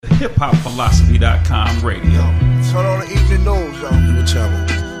HipHopPhilosophy.com radio. Turn on the evening news, yo. You tell me.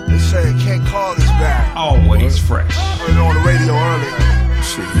 They say King Kong is back. Always fresh. Heard it on the radio earlier.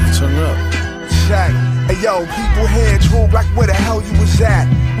 Shit, you turn it up. Check. Hey yo, people here droop like where the hell you was at.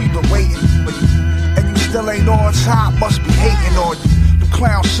 We been waiting for you, and you still ain't on top. Must be hating on you. The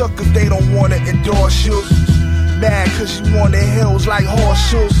clowns suck if they don't wanna endorse you. Mad cause you on the hills like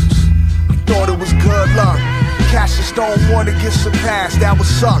horseshoes. I thought it was good luck. Cassius don't wanna get surpassed, that would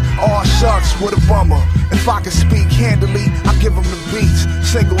suck. All shucks, what a bummer. If I could speak handily, I give him the beats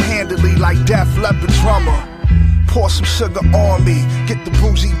single-handedly like Def Leppard drummer. Pour some sugar on me, get the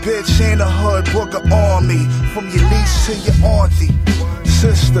bougie bitch in the hood booger on me. From your niece to your auntie,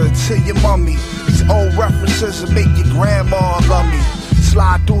 sister to your mummy. These old references will make your grandma love me.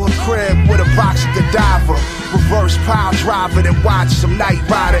 Slide through her crib with a box of Godiva. Reverse pile driver, then watch some Knight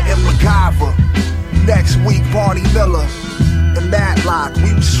Rider and MacGyver. Next week, Barney Miller and Matlock.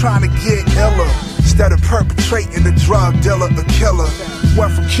 We was trying to get iller instead of perpetrating the drug dealer, a killer.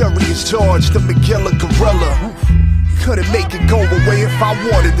 Went from Curious George to McGilla Gorilla. Couldn't make it go away if I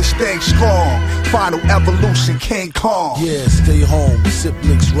wanted to stay strong. Final evolution, King Kong. Yeah, stay home, sip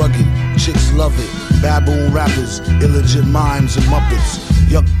mix rugged, chicks love it. Baboon rappers, illegit mimes and muppets.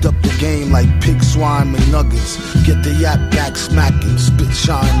 Yucked up the game like pig swine and nuggets. Get the yap back smacking, spit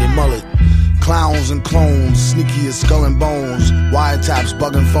shine their mullet. Clowns and clones, sneaky as skull and bones. Wiretaps,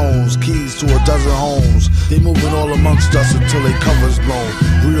 bugging phones, keys to a dozen homes. They moving all amongst us until they covers blown.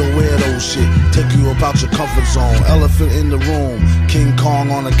 Real weirdo shit, take you about your comfort zone. Elephant in the room, King Kong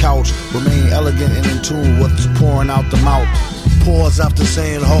on the couch. Remain elegant and in tune, what's pouring out the mouth. Pause after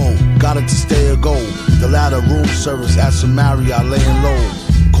saying ho, got it to stay or go. The latter room service at some Marriott laying low.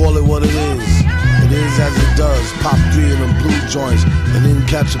 Call it what it is as it does. Pop 3 of them blue joints and then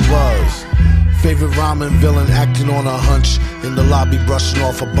catch a buzz. Favorite rhyming villain acting on a hunch. In the lobby brushing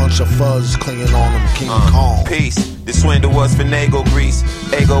off a bunch of fuzz, clinging on him, King Kong. Peace, the swindle was finagle grease.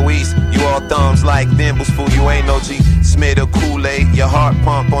 Ego East, you all thumbs like thimbles, fool, you ain't no G. Smith or Kool-Aid, your heart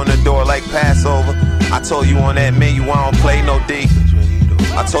pump on the door like Passover. I told you on that menu I don't play no D.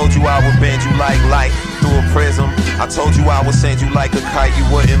 I told you I would bend you like light through a prism. I told you I would send you like a kite, you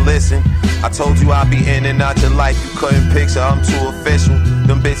wouldn't listen. I told you I'd be in and out your life, you couldn't picture, I'm too official.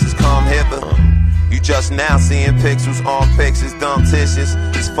 Them bitches come hither. You just now seeing pixels on pictures, dumb tissues.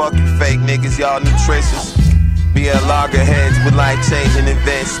 These fucking fake niggas, y'all nutritious. Be a loggerheads with life changing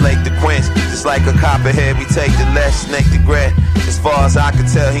events, slake the quench. Just like a copperhead, we take the left, snake the grit. As far as I can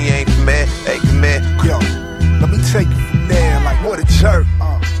tell, he ain't commit, hey commit. Yo, let me take it from there like what a jerk.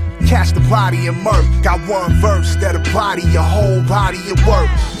 Catch the body and murk. Got one verse that'll body your whole body at work.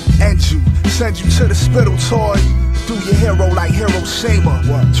 And you, send you to the spittle toy. Do your hero like Hiroshima.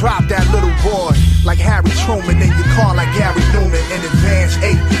 Drop that little boy like Harry Truman in your car like Gary Newman. In advance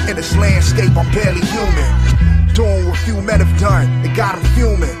 8, in this landscape I'm barely human. Doing what few men have done, it got them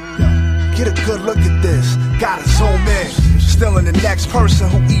fuming. Get a good look at this, gotta zoom in. Still in the next person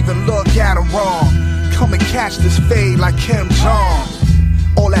who even look at him wrong. Come and catch this fade like Kim Jong.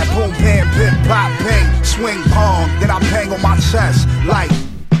 All that boom bam bip bop bang, swing palm. Then I bang on my chest like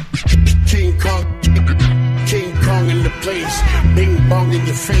King Kong. King Kong in the place, bing bong in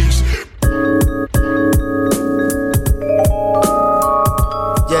your face.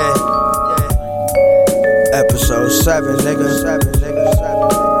 Yeah. Episode 7, nigga.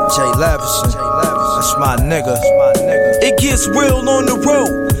 Jay Levinson. That's my nigga. It gets real on the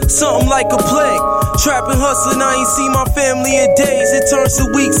road, something like a plague. Trapping, hustling, I ain't seen my family in days. It turns to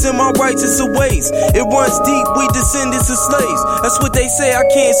weeks in my righteous ways. It runs deep, we descendants of slaves. That's what they say, I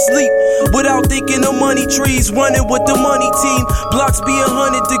can't sleep without thinking of money trees. Running with the money team, blocks be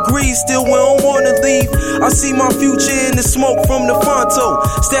 100 degrees, still we don't wanna leave. I see my future in the smoke from the Fonto.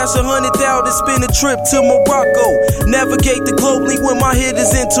 Stash 100,000, spend a trip to Morocco. Navigate the globe, leave when my head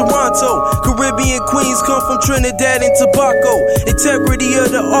is in Toronto. Caribbean queens come from Trinidad and Tobago. Integrity of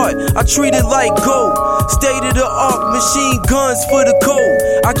the art, I treat it like gold. State of the art, machine guns for the cold.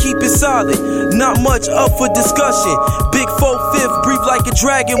 I keep it solid, not much up for discussion. Big 4/5, breathe like a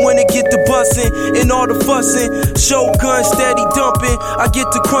dragon when it get to bussin'. And all the fussin', shotgun steady dumping. I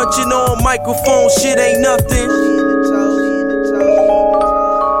get to crunching on microphone, shit ain't nothing.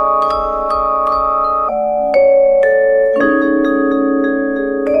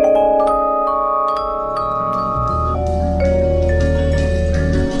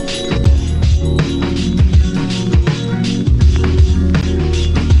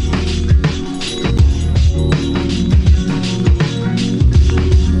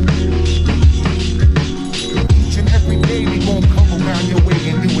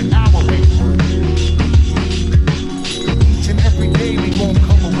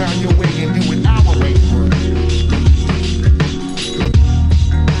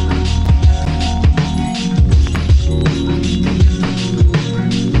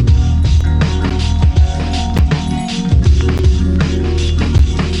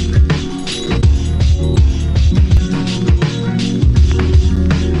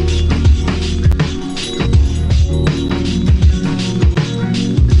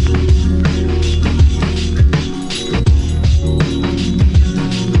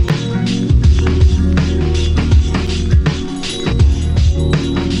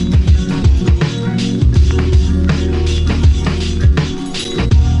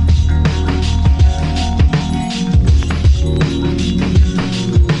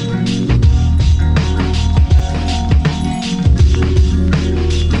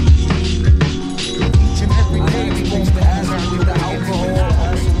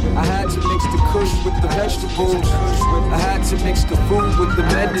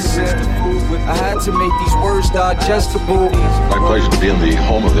 medicine. I had to make these words digestible. My pleasure to be in the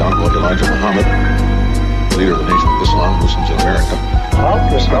home of the Honorable Elijah Muhammad, leader of the Nation of Islam, Muslims in America.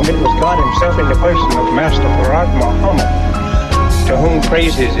 Islam, it was God himself in the person of Master Farad Muhammad, to whom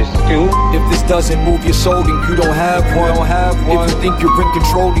praises is due. If this doesn't move your soul, then you don't have one. If you think you're in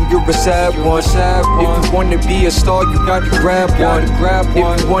control, then you're a sad one. If you want to be a star, you got to grab one.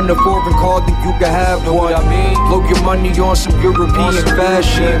 If you want a foreign car, then you can have one. Blow your money on some European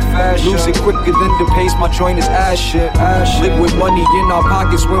fashion. Lose it quicker than the pace, my joint is ashen. Liquid money in our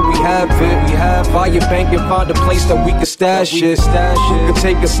pockets when we have it. Buy your bank and find a place that we can stash it. We can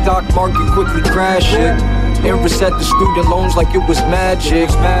take a stock market, quickly crash it. And reset the student loans like it was magic.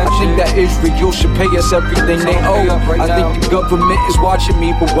 I think that Israel should pay us everything they owe. I think the government is watching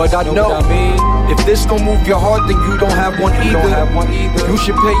me, but what I know, if this don't move your heart, then you don't have one either. You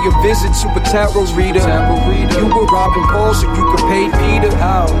should pay a visit to a tarot reader. You were robbing Paul so you could pay Peter.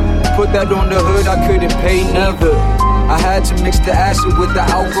 Put that on the hood, I couldn't pay neither. I had to mix the acid with the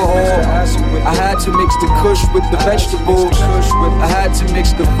alcohol. I had to mix the kush with the vegetables. I had to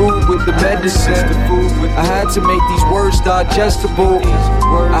mix the food with the medicine. I had to make these words digestible.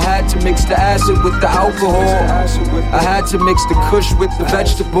 I had to mix the acid with the alcohol. I had to mix the kush with the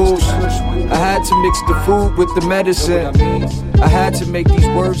vegetables. I had to mix the food with the medicine. I had to make these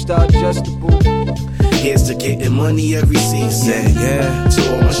words digestible. Here's to getting money every season.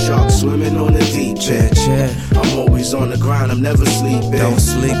 To all my sharks swimming on the deep end. I'm always on the grind, I'm never sleeping. Don't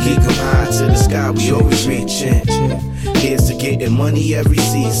sleep, keep them high to the sky, we always reaching. Here's to getting money every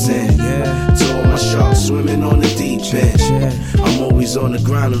season. To all my sharks swimming on the deep end. I'm always on the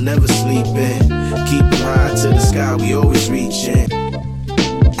grind, I'm never sleeping. Keep them high to the sky, we always reaching.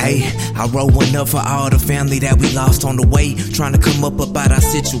 Hey, I wrote one up for all the family that we lost on the way, trying to come up about our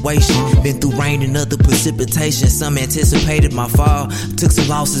situation. Been through rain and other precipitation, some anticipated my fall. Took some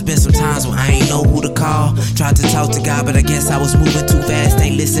losses, been some times when I ain't know who to call. Tried to talk to God, but I guess I was moving too fast,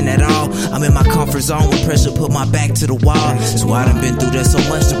 ain't listen at all. I'm in my comfort zone when pressure put my back to the wall. So I done been through that so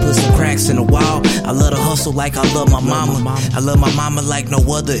much to put some cracks in the wall. I love to hustle like I love my mama. I love my mama like no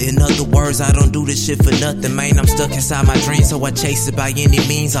other. In other words, I don't do this shit for nothing, man. I'm stuck inside my dreams, so I chase it by any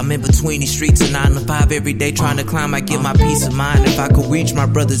means. I'm in between these streets and 9 to 5 every day trying to climb. I get my peace of mind. If I could reach my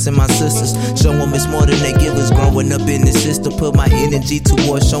brothers and my sisters, show them it's more than they give us. Growing up in the system, put my energy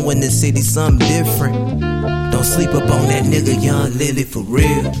towards showing the city something different. Don't sleep up on that nigga, Young Lily, for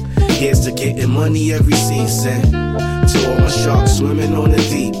real. Here's to getting money every season. To all my sharks swimming on the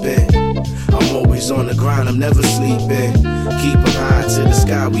deep end. I'm always on the grind, I'm never sleeping. Keep them high to the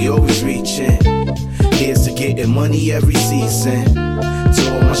sky, we always reaching. Here's to getting money every season.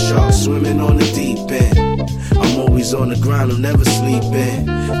 To all my sharks swimming on the deep end. I'm always on the grind, I'm never sleeping.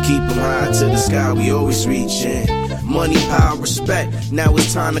 Keep them high to the sky, we always reaching. Money, power, respect, now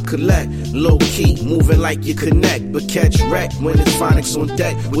it's time to collect. Low key, moving like you connect, but catch wreck when it's phonics on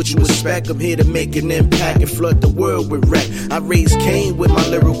deck. What you expect, I'm here to make an impact and flood the world with wreck. I raise Cain with my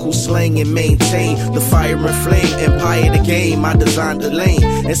lyrical slang and maintain the fire and flame, empire the game. I designed the lane,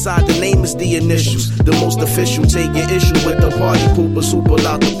 inside the name is the initials. The most official, taking issue with the party poopers who pull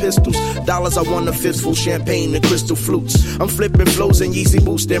out the pistols. Dollars, I want a fistful, champagne and crystal flutes. I'm flipping flows and Yeezy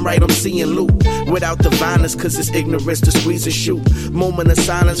boots, then right I'm seeing loot. Without the violence, cause it's ignorance to squeeze and shoot. Moment of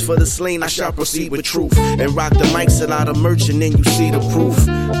silence for the slain, I shall proceed with truth. And rock the mic, sell out a merchant, and you see the proof.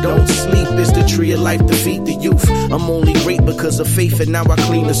 Don't sleep, it's the tree of life to feed the youth. I'm only great because of faith, and now I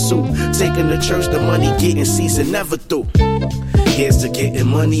clean the soup. Taking the church, the money getting season never through. Here's to getting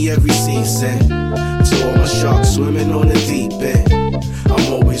money every season. To all my sharks swimming on the deep end.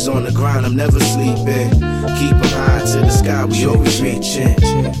 I'm always on the grind, I'm never sleeping. Keep them high to the sky, we always reaching.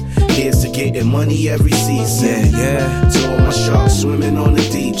 Here's to getting money every season. To all my sharks swimming on the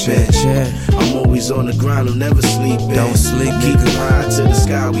deep end. I'm always on the grind, I'm never sleeping. Don't sleep, keep them high to the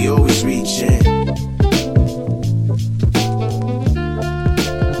sky, we always reaching.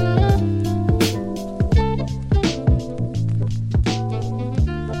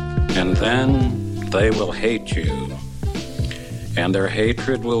 And then they will hate you, and their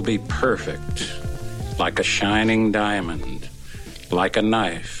hatred will be perfect, like a shining diamond, like a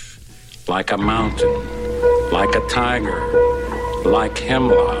knife, like a mountain, like a tiger, like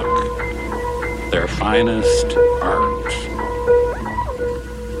hemlock, their finest art.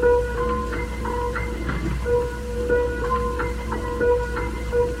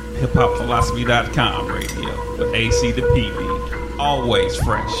 HipHopPhilosophy.com radio with AC to PB. Always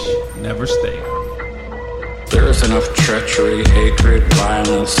fresh, never stale. There is enough treachery, hatred,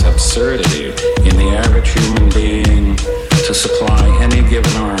 violence, absurdity in the average human being to supply any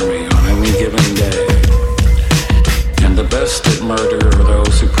given army on any given day. And the best at murder are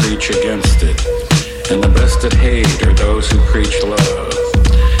those who preach against it. And the best at hate are those who preach love.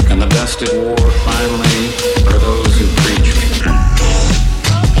 And the best at war, finally, are those who preach peace.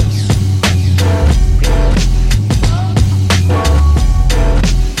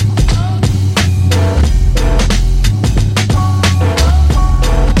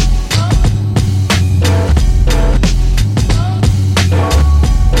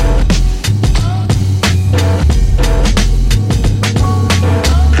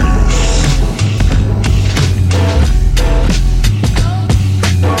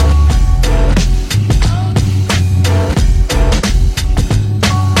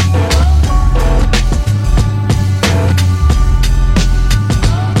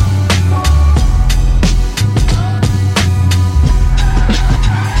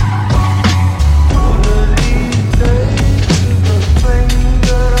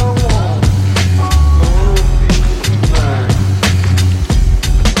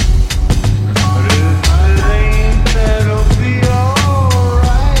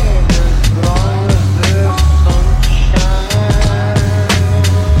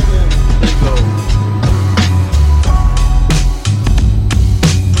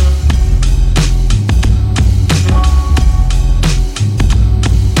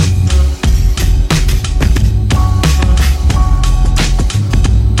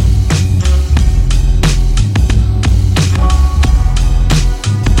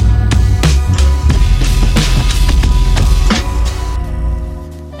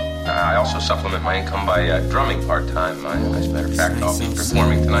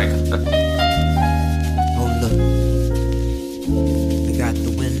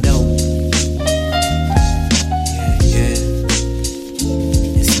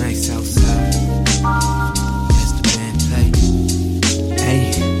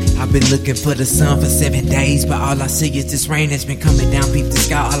 For the sun for 7 days, but all I see is this rain that's been coming down. Peep the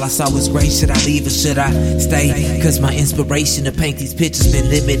sky, all I saw was gray. Should I leave or should I stay? Cause my inspiration to paint these pictures been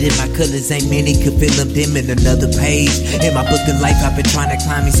limited. My colors ain't many, could feel them dim in another page. In my book of life, I've been trying to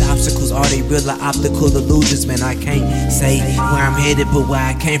climb these obstacles. Are they real or optical illusions? Man, I can't say where I'm headed, but where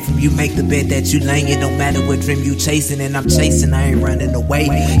I came from. You make the bed that you laying, no matter what dream you chasing. And I'm chasing, I ain't running away.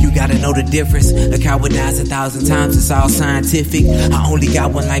 You gotta know the difference. A coward dies 1,000 times, it's all scientific. I only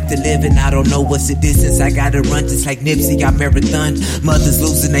got one life to live, and I don't know what's the distance. I gotta run just like Nipsey, I marathon. Mothers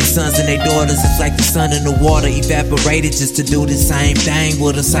losing their sons and their daughters. It's like the sun in the water evaporated just to do the same thing.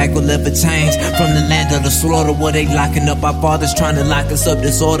 Will the cycle ever change? From the land of the slaughter, where they locking up our fathers, trying to lock us up.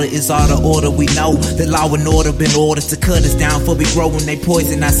 Disorder is all the order. We know the law and order been ordered to cut us down for we growing. They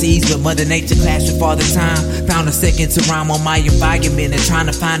poison our seeds, but Mother Nature clashed with Father Time. Found a second to rhyme on my environment and trying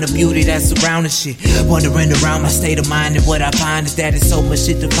to find the beauty that's surrounding shit. Wandering around my state of mind, and what I find is that it's so much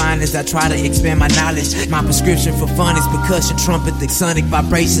shit to find as I try to expand my knowledge. My prescription for fun is percussion, trumpet, the sonic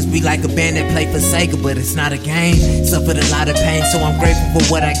vibrations. Be like a band that play for Sega, but it's not a game. Suffered a lot of pain, so I'm grateful for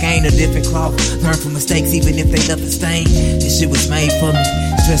what I gained. A different cloth, learn from mistakes, even if they left a stain. This shit was made for me.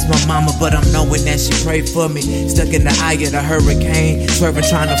 Stress my mama, but I'm knowing that she prayed for me. Stuck in the eye of the hurricane, swerving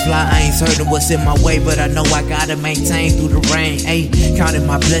trying to fly. I ain't certain what's in my way, but I know I gotta maintain through the rain. Ayy, counting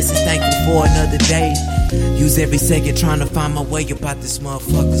my blessings, thankful for another day. Use every second trying to find my way about this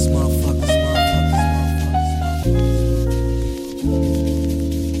motherfuckers.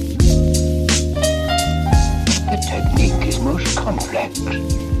 The technique is most complex,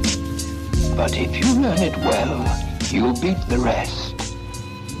 but if you learn it well, you'll beat the rest.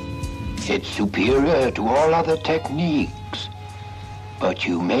 It's superior to all other techniques, but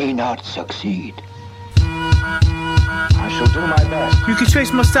you may not succeed. I shall do my best. You can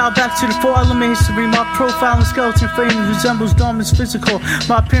trace my style back to the 4-element history. My profile and skeleton frame resembles Dorman's physical.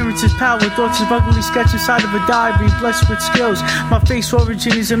 My appearance is power, thoughts of ugly sketch inside of a diary, blessed with skills. My face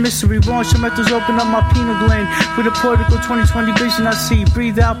origin is a mystery. Raw metals open up my pineal gland. With a portical 20/20 vision I see.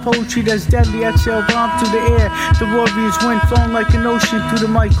 Breathe out poetry that's deadly. Exhale, bomb through the air. The warrior's wind flowing like an ocean through the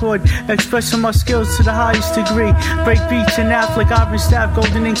mic cord. Expressing my skills to the highest degree. Break beats and nap like ivory staff.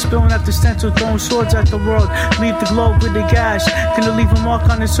 Golden ink spilling at the stencil, throwing swords at the world. Leave the globe with a gash. Gonna leave a mark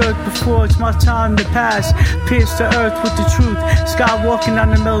on this earth before it's my time to pass. Pierce the earth with the truth. Sky walking on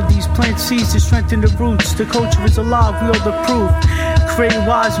the melodies. Plant seeds to strengthen the roots. The culture is alive, we are the proof. Create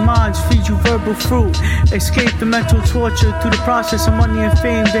wise minds, feed you verbal fruit. Escape the mental torture through the process of money and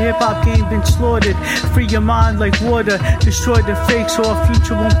fame. The hip-hop game been slaughtered. Free your mind like water. Destroy the fake so our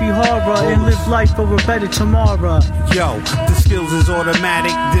future won't be horror. And live life for a better tomorrow. Yo, the skills is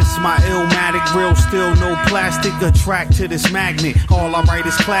automatic. This my illmatic. Real still, no plastic. Attract to this magnet. All I write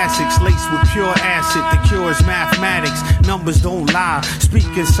is classics. Laced with pure acid. The cure is mathematics. Numbers don't lie.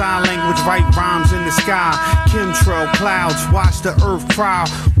 Speaking sign language, write rhymes in the sky. Chemtrail clouds, watch the earth cry.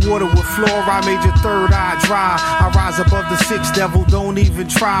 Water with fluoride made your third eye dry. I rise above the sixth devil, don't even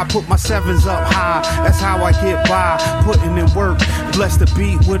try. Put my sevens up high, that's how I get by. Putting in work, bless the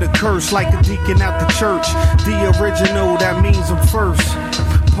beat with a curse. Like a deacon at the church. The original, that means I'm first.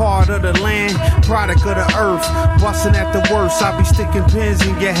 Part of the land, product of the earth. Bustin' at the worst, I be sticking pins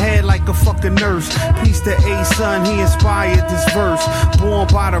in your head like a fucking nurse. Peace to A-Son, he inspired this verse. Born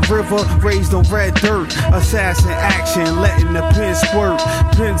by the river, raised on red dirt. Assassin action, letting the pen squirt.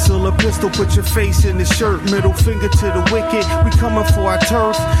 Pencil or pistol, put your face in the shirt. Middle finger to the wicked, we coming for our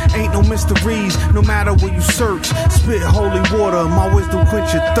turf. Ain't no mysteries, no matter where you search. Spit holy water, my wisdom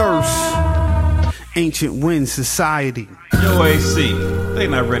quench your thirst. Ancient Wind Society. Yo, AC, they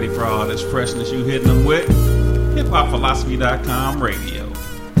not ready for all this freshness you hitting them with. HipHopPhilosophy.com radio.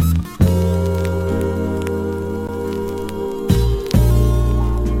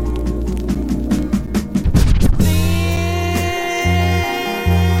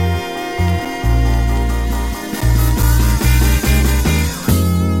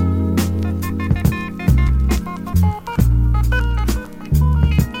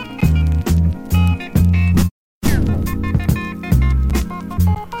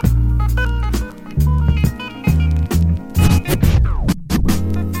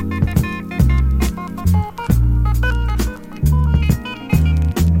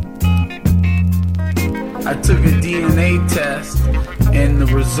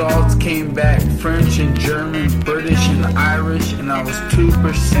 Results came back French and German, British and Irish, and I was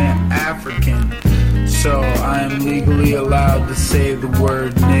 2% African. So I am legally allowed to say the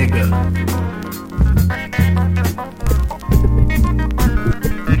word nigga.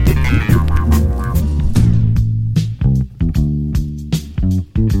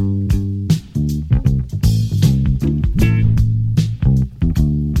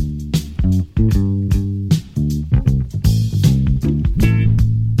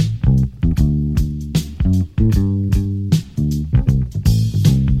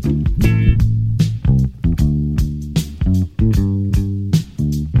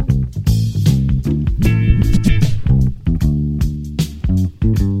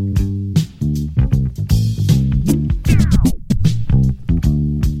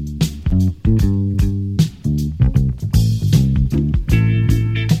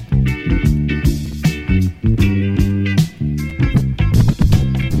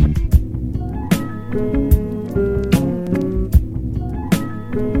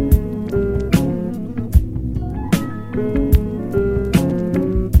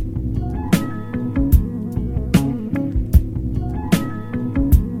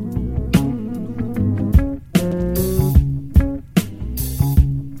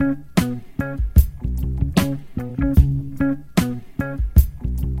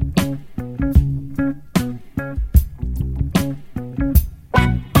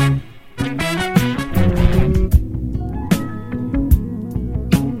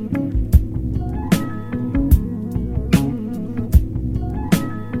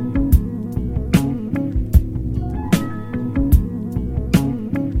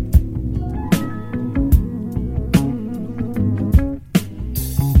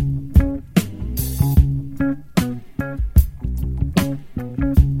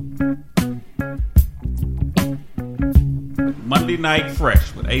 Night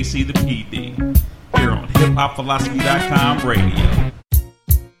Fresh with AC the PD here on HipHopPhilosophy.com radio.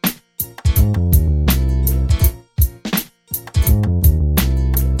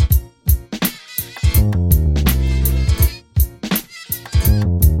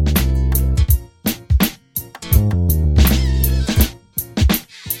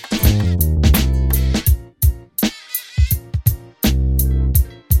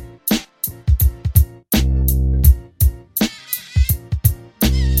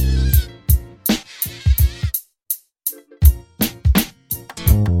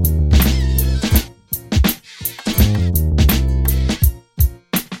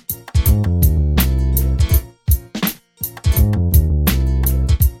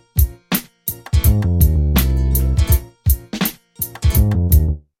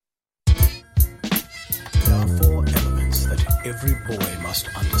 Every boy must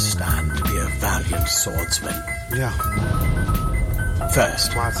understand to be a valiant swordsman. Yeah.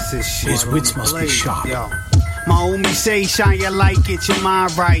 First, his wits must be sharp. My homie say, shine your light, get your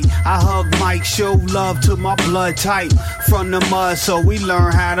mind right. I hug Mike, show love to my blood type. From the mud, so we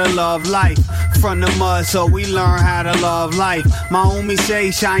learn how to love life. From the mud, so we learn how to love life. My homie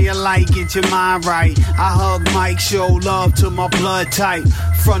say, shine your light, get your mind right. I hug Mike, show love to my blood type.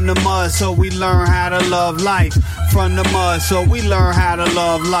 From the mud, so we learn how to love life. From the mud, so we learn how to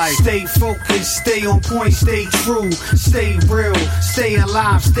love life. Stay focused, stay on point, stay true. Stay real, stay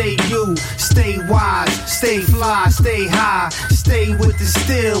alive, stay you. Stay wise, stay fly, stay high. Stay with the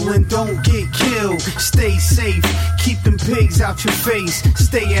steel and don't get killed. Stay safe, keep them pigs out your face.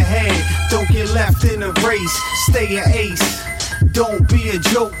 Stay ahead, don't get left in a race. Stay an ace. Don't be a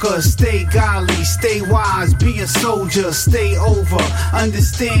joker, stay godly, stay wise, be a soldier, stay over,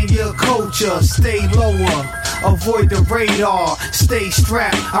 understand your culture, stay lower, avoid the radar, stay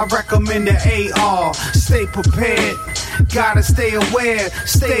strapped, I recommend the AR, stay prepared, gotta stay aware,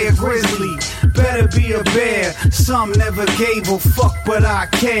 stay a grizzly, better be a bear, some never gave a fuck but I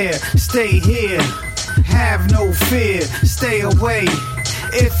care, stay here, have no fear, stay away.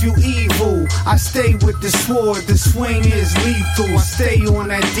 If you evil, I stay with the sword, the swing is lethal. I stay on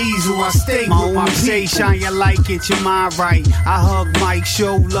that diesel, I stay with my say, shine your light, get your mind right. I hug Mike,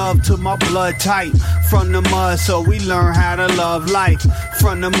 show love to my blood type. From the mud, so we learn how to love life.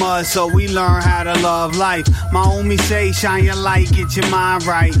 From the mud, so we learn how to love life. My homie say, shine your light, get your mind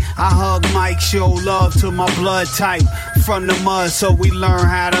right. I hug Mike, show love to my blood type. From the mud, so we learn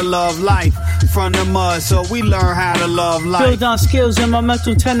how to love life. From the mud, so we learn how to love life. Build on skills in my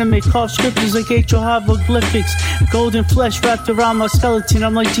mental tenement, carve scriptures like ancient hieroglyphics. Golden flesh wrapped around my skeleton.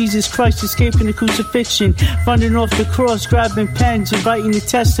 I'm like Jesus Christ escaping the crucifixion, running off the cross, grabbing pens and writing the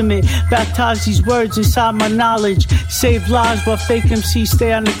testament. Baptize these words inside my knowledge. Save lives while fake MCs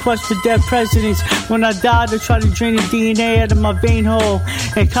stay on the quest for dead presidents. When I died, I tried to drain the DNA out of my vein hole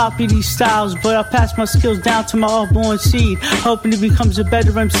and copy these styles, but I pass my skills down to my unborn seed, hoping it becomes a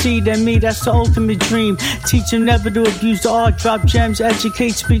better MC than me. That's the ultimate dream. Teach them never to abuse the art, drop gems,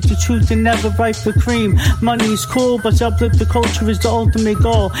 educate, speak the truth, and never write for cream. Money is cool, but to uplift the culture is the ultimate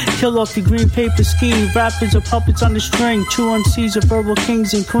goal. Kill off the green paper scheme. Rappers are puppets on the string. True MCs are verbal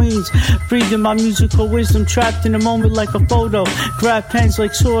kings and queens. Breathing my musical wisdom, trapped in a moment like a photo. Grab pens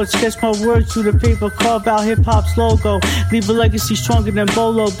like swords, sketch my words through the paper, carve out hip-hop's logo. Leave a legacy stronger than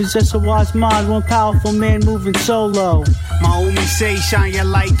Bolo. Possess a wise mind, one powerful man moving solo. My homie say, shine your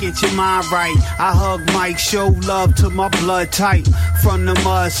light, get your mind right. I hug Mike, show love to my blood type. From the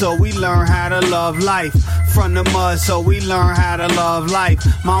mud, so we learn how to love life. From the mud, so we learn how to love life.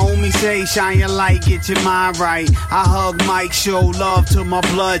 My homie say, shine your light, get your mind right. I hug Mike, show love to my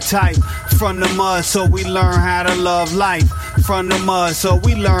blood type. From the mud, so we learn how to love life. From the mud, so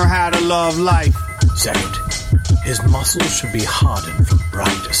we learn how to love life. Second, his muscles should be hardened from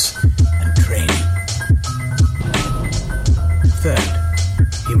practice and training. Third,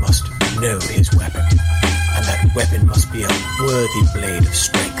 he must know his weapon, and that weapon must be a worthy blade of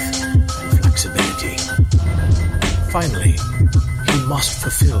strength and flexibility. Finally, he must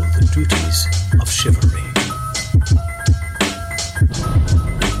fulfill the duties of chivalry.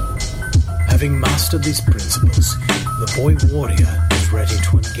 Having mastered these principles, the boy warrior is ready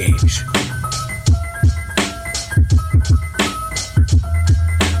to engage.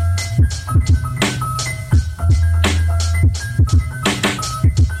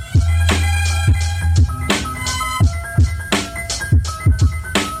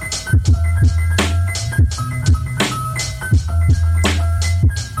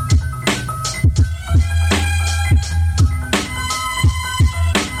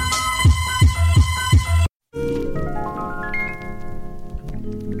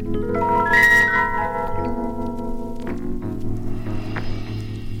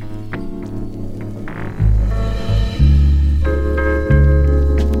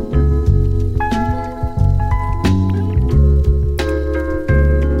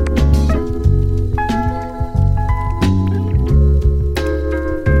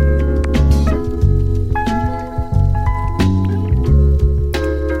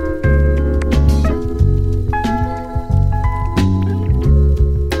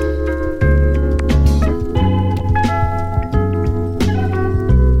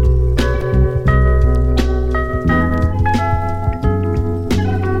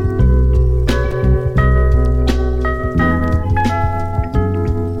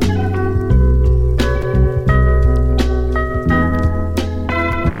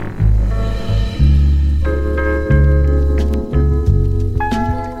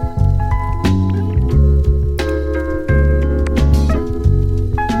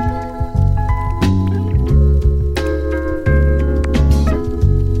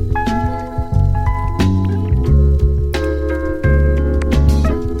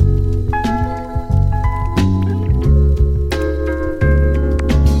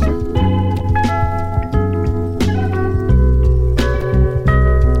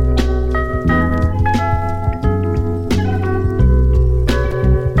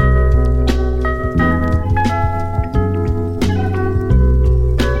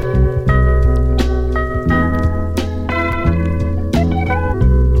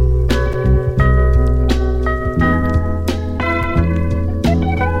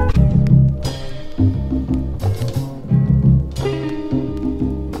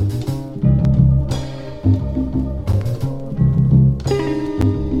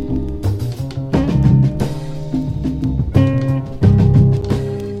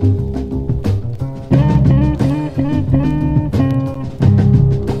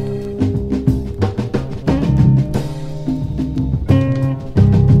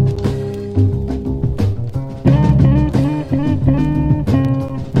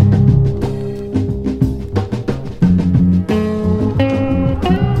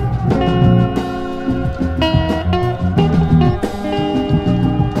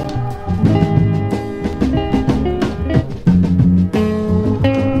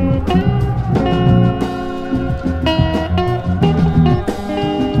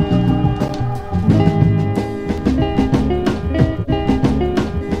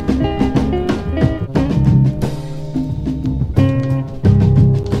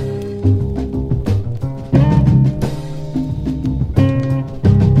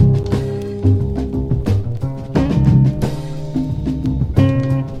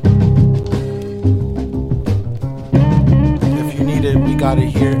 out of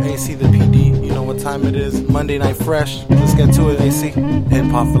here. AC the PD, you know what time it is. Monday Night Fresh. Let's get to it, AC.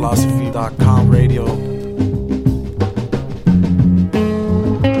 HipHopPhilosophy.com radio.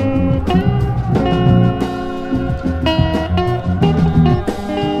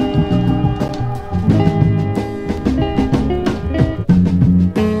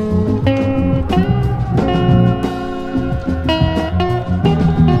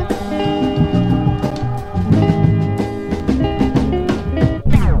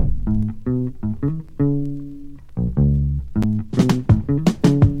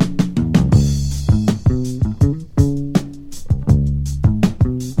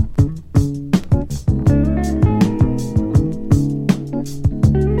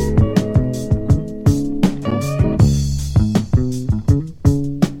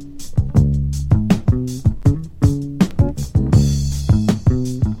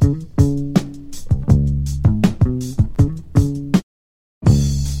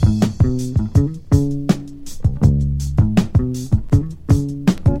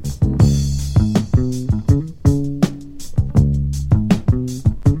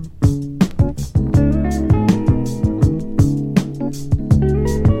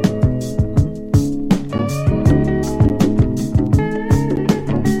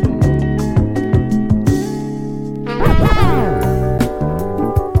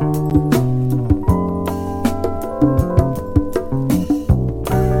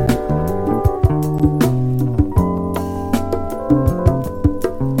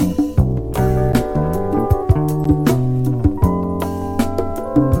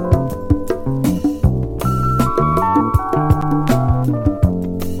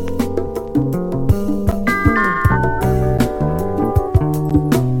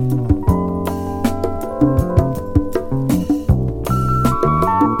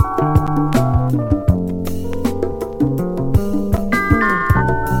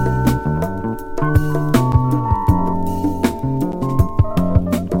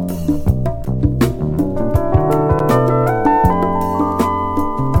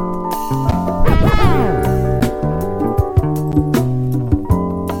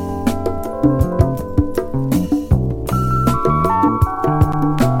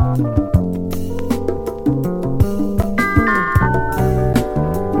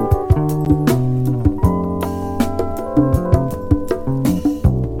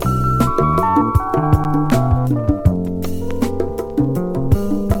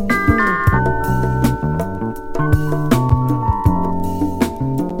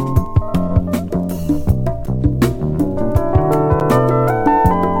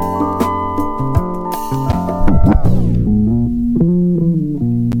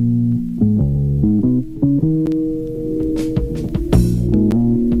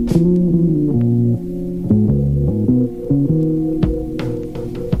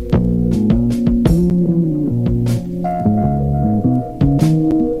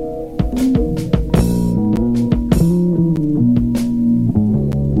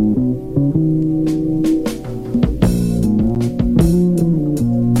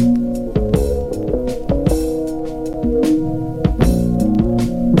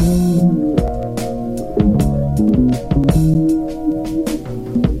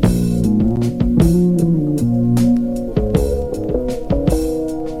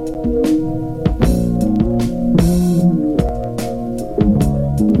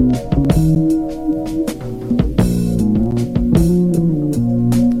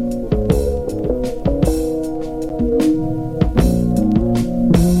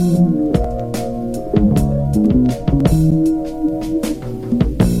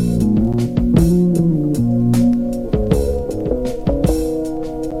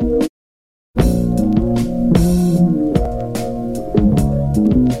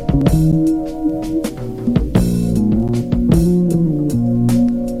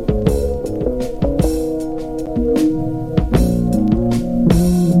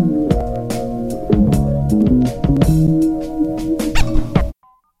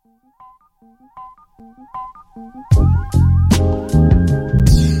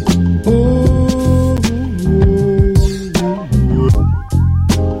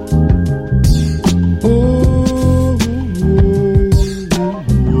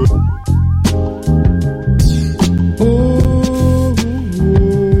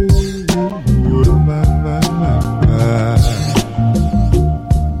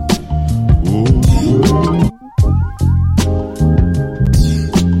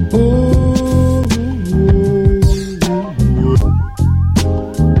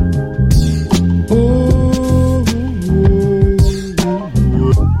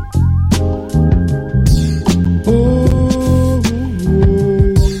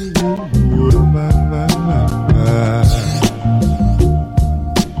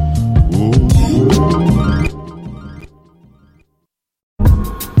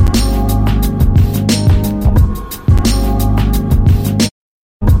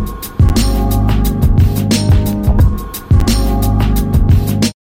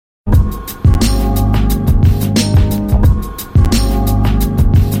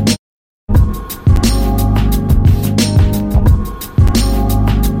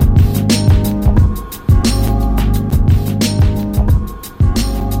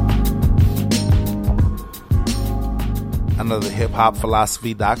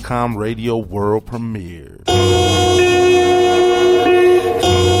 hiphopphilosophy.com radio world premiere.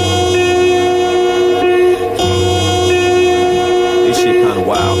 This shit kinda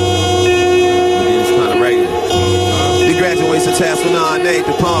wild. But then it's kinda regular. The graduation task for 9-8,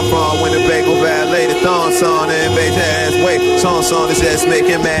 the palm from when the bagel valet, the thong song, and bait ass wait. Song is ass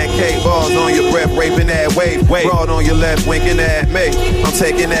making mad cake. Balls on your breath, raping that wave. Broad on your left, winking at me. I'm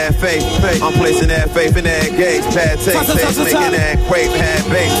taking that faith. I'm placing that faith in that gate. Pad taste, making that crepe, hat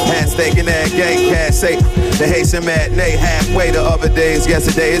bait. Hat steak in that gate, cat safe. The Haitian matinee, halfway the other days.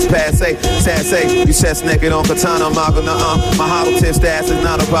 Yesterday it's passe. Sassy, you chest naked on katana, magana. My hollow tip stats is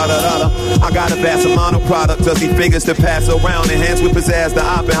not about a dollar. I got a vast amount of product, dusty fingers to pass around. Enhance with pizzazz, the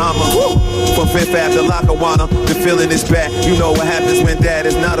Oppenheimer. From Fifth Ave to Lackawanna, the feeling is back. You know what happens when dad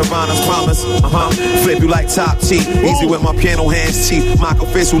is not around us, promise. Flip you like top cheap. Easy with my piano hands cheap. Michael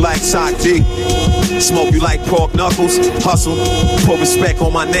Fish, you like Shock G. Smoke you like pork knuckles. Hustle. Put respect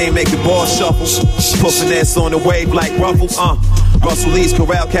on my name, make the ball shuffle. Put finesse on the wave like ruffles. Russell Lee's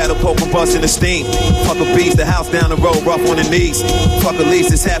corral catapult from busting the steam. Fuck a beast, the house down the road, rough on the knees. Fuck a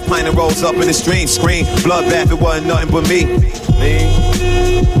lease, it's half pint and rolls up in the stream. Scream, bloodbath, it wasn't nothing but me.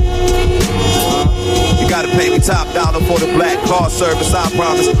 You gotta pay me top dollar for the black car service, I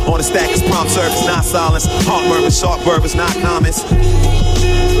promise. On the stack is prompt service, not silence. Heart murmurs, sharp verbs, not comments.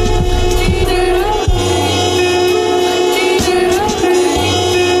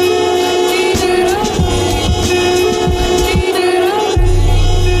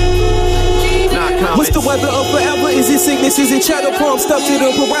 What's the weather of forever? Is it sickness? Is it cheddar? Palm stuck to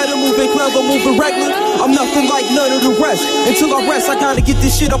the parameter, moving clever, moving regular. I'm nothing like none of the rest. Until I rest, I gotta get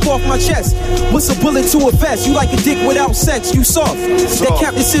this shit up off my chest. What's a bullet to a vest? You like a dick without sex, you soft. That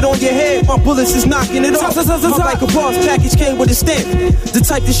captain sit on your head, my bullets is knocking it off. Like a boss package came with a stamp. The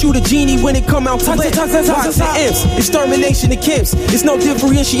type to shoot a genie when it come out to live. Rocks and imps, extermination of camps. It's no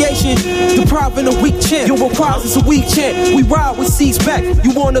differentiation, depriving a weak champ. Your prize is a weak champ. We ride with seats back.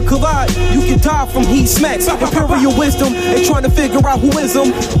 You wanna collide, you can die from heat smacks. Imperial wisdom, they trying to figure out who is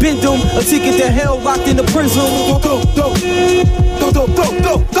them. Bend them, a ticket to hell locked in the prison. Go.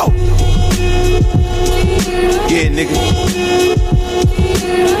 Yeah, nigga.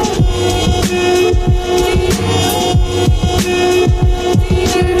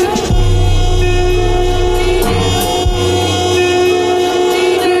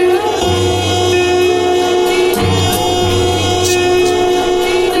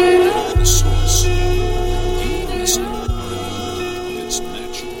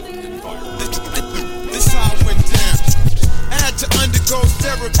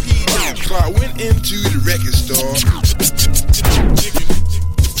 I went into the record store.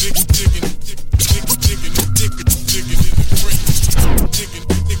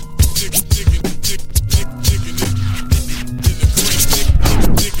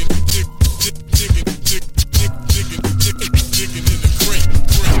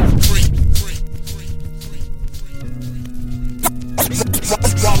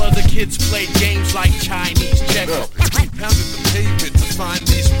 While other kids played games like Chinese checkers, we pounded the pavement to find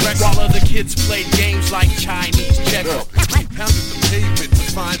these records. While other kids played games like Chinese checkers, we pounded the pavement to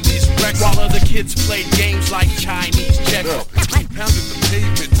find these records. While other kids played games like Chinese checkers, we pounded the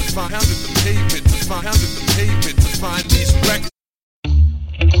pavement to find these records.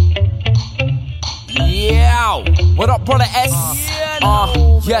 Yeah, what up, brother S?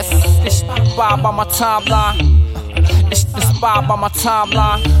 Yes, this vibe on my timeline. This vibe on my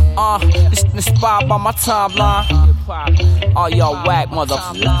timeline. This vibe on my timeline. Oh, yo, whack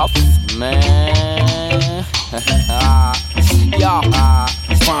motherfucker, man. Yo.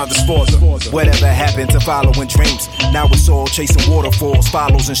 Find the Sforza. Whatever happened to following dreams? Now it's all chasing waterfalls,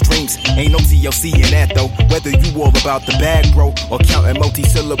 follows and streams. Ain't no TLC in that though. Whether you all about the bag, bro, or counting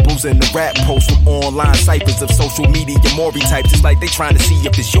multi-syllables in the rap post from online ciphers of social media Maury types. It's like they trying to see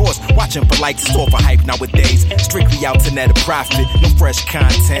if it's yours. Watching for likes, it's all for hype nowadays. Strictly out to net a profit. No fresh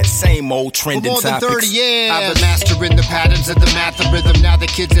content, same old trending topics. For more than 30 years, I've been mastering the patterns of the math of rhythm. Now the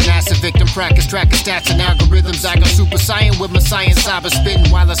kids an acid victim. Practice tracking stats and algorithms. I go super saiyan with my science cyber spitting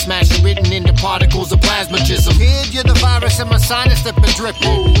while I smash it written into particles of plasmagism. Kid, you're the virus in my sinus that been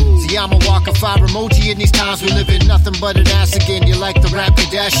dripping. See, I'm a walker fire emoji in these times we live in. Nothing but an ass again. You like the rap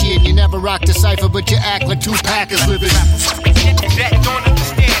Kardashian. You never rock the cipher, but you act like two Packers living. That don't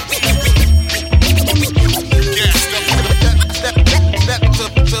understand. Step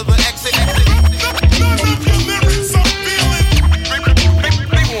to the exit.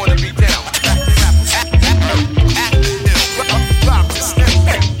 They wanna be down.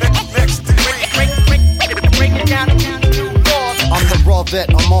 I'm the raw vet,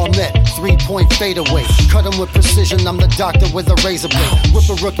 I'm all net. 3 point fadeaway. Cut him with precision, I'm the doctor with a razor blade. Whip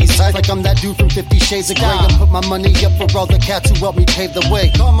a rookie's head like I'm that dude from 50 Shades of Grey. And put my money up for all the cats who helped me pave the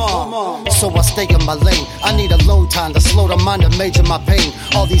way. Come on. So I stay in my lane. I need alone time to slow the mind and major my pain.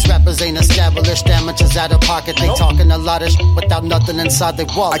 All these rappers ain't established, damages out of pocket. They talking a lot of shit without nothing inside their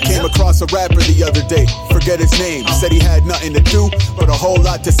wallet. I came across a rapper the other day, forget his name. Said he had nothing to do, but a whole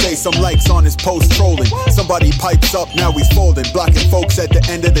lot to say. Some likes on his post trolling. Somebody pipes up, now he's folding. Blocking folks at the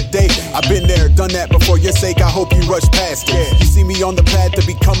end of the day. I've been there, done that before your sake, I hope you rush past it. You see me on the path to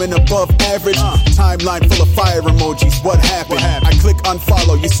becoming above average. Timeline full of fire emojis, what happened? I click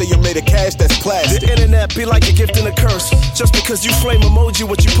unfollow, you say you're made of cash, that's plastic. The internet be like a gift and a curse. Just because you flame emoji,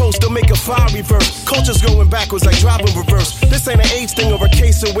 what you post don't make a file reverse. Culture's going backwards like driving reverse. This ain't an age thing or a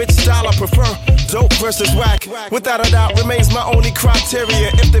case of which style I prefer. Dope versus whack, without a doubt remains my only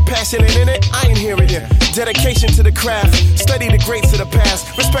criteria. If they're passionate in it, I ain't hearing you. Dedication to the craft, study the greats of the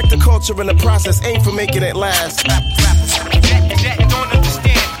past. Respect the culture and the process, aim for making it last. Don't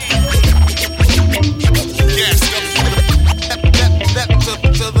understand. Yes, step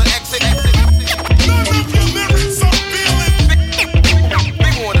to the exit. None of your lyrics are feeling.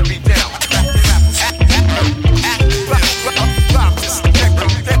 They wanna be down.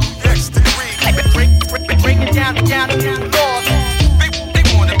 Break it down, Lord.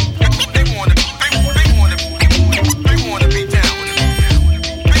 They wanna be down.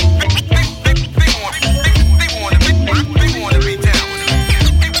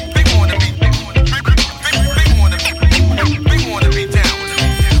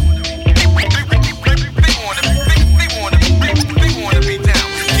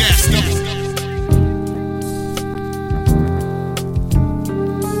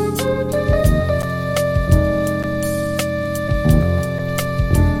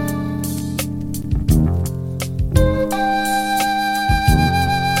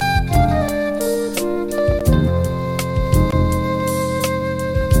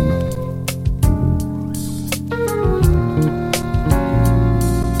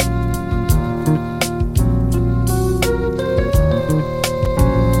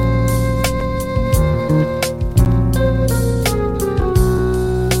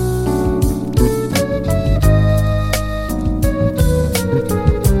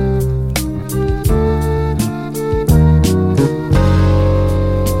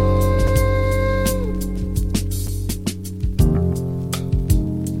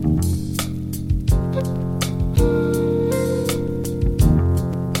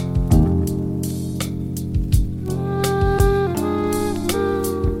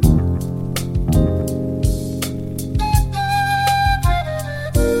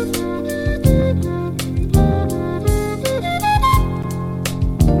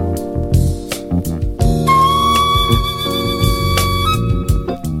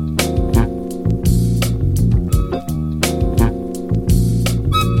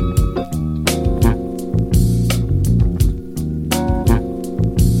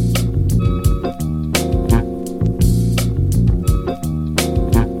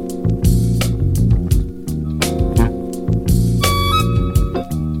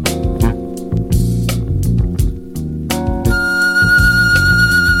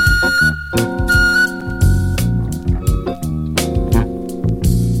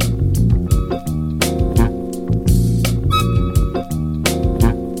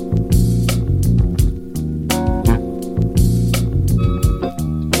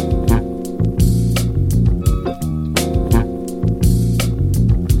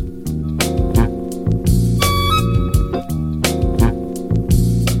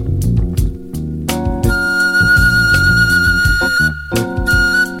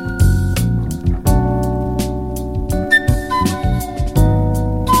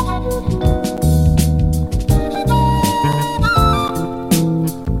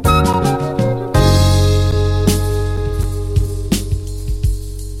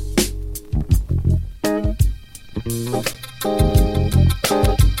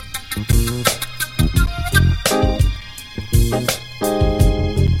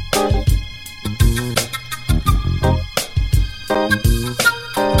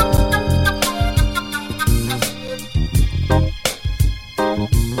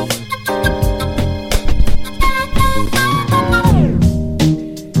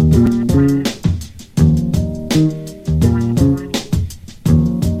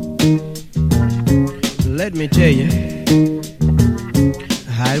 Let me tell you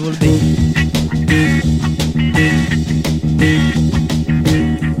how it will be.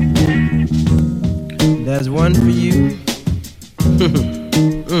 There's one for you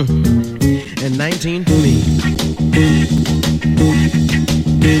and 19 for me.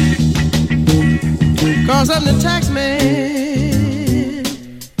 'Cause I'm the tax man.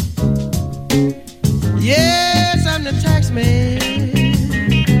 Yes, I'm the tax man.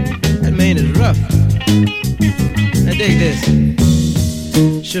 That man is rough. Now dig this.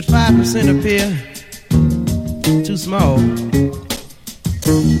 Should 5% appear too small?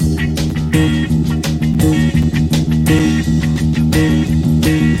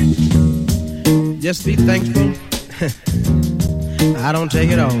 Just be thankful I don't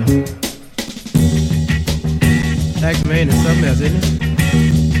take it all. Tax man is something else, isn't it?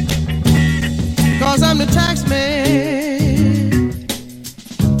 'Cause I'm the tax man.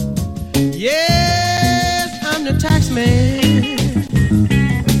 Yes, I'm the tax man.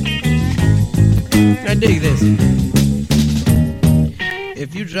 Now dig this.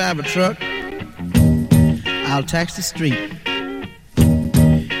 If you drive a truck, I'll tax the street.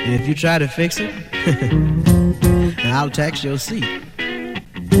 And if you try to fix it, I'll tax your seat.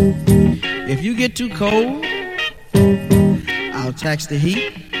 If you get too cold, I'll tax the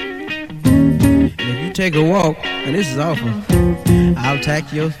heat. And if you take a walk, and this is awful, I'll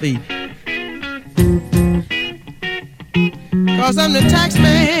tax your feet. 'Cause I'm the tax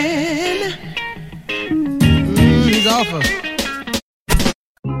man. He's awful.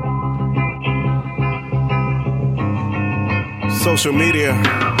 Social media.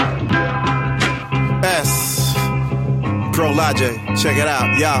 S. Pro Logic. Check it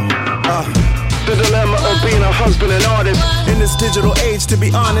out, y'all. The dilemma of being a husband and artist. In this digital age, to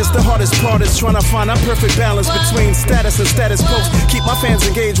be honest, the hardest part is trying to find a perfect balance between status and status quo. Keep my fans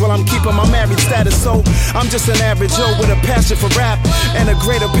engaged while I'm keeping my married status. So I'm just an average Joe with a passion for rap and a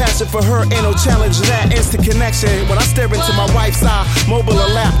greater passion for her. Ain't no challenge to that. Instant connection when I stare into my wife's eye, mobile or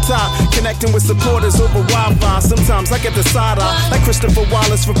laptop, connecting with supporters over Wi-Fi. Sometimes I get the side eye like Christopher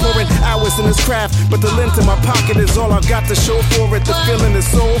Wallace for pouring hours in his craft, but the lint in my pocket is all I've got to show for it. The feeling is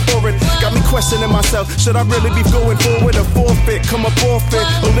so horrid, got me questioning myself. Should I really be going forward or forfeit? Come up off it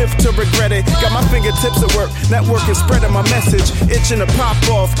or live to regret it? Got my fingertips at work, networking, spreading my message, itching to pop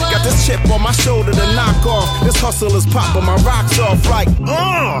off. Got this chip on my shoulder to knock off. This hustle is popping my rocks off like,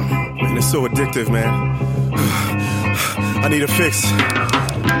 man, it's so addictive, man. I need a fix.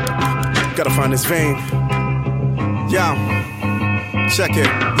 Gotta find this vein. Yo, check it,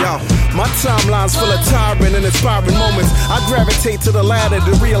 yo. My timeline's full of tiring and inspiring moments. I gravitate to the ladder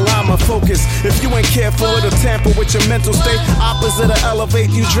to realign my focus. If you ain't careful, it'll tamper with your mental state. Opposite of elevate,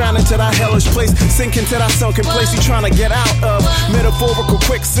 you drown into that hellish place. Sink into that sunken place you trying to get out of. Metaphorical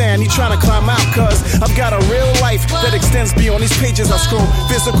quicksand, you trying to climb out. Cause I've got a real life that extends beyond these pages I scroll.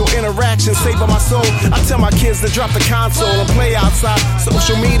 Physical interaction saving my soul. I tell my kids to drop the console and play outside.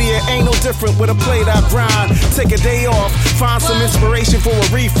 Social media ain't no different with a played out grind. Take a day off, find some inspiration for a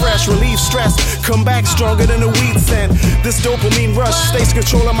refresh. Relieve stress, come back stronger than a weed scent. This dopamine rush stays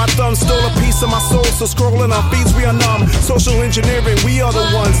controlling my thumb, stole a piece of my soul. So scrolling on feeds we are numb. Social engineering, we are the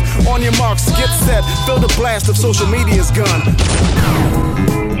ones. On your marks, get set, feel the blast of social media's gun.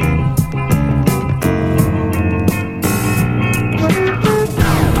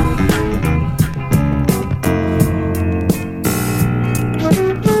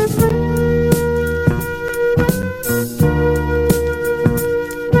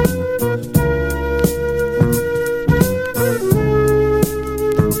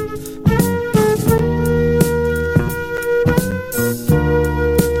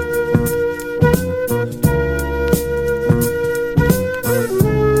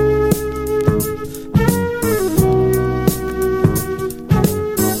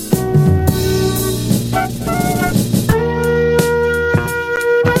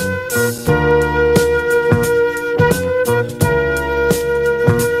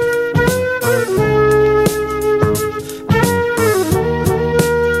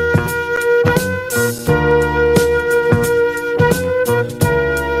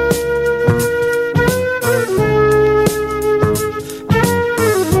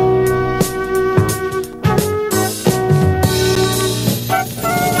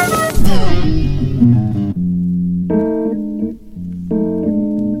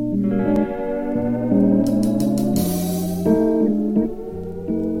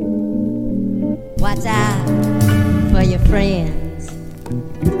 Watch out for your friends,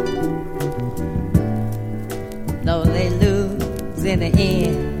 though they lose in the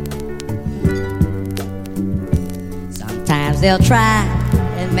end. Sometimes they'll try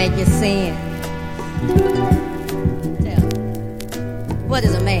and make you sin. Tell, what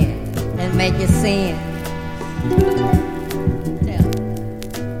is a man? And make you sin. Tell,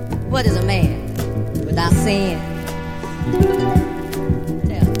 what is a man without sin?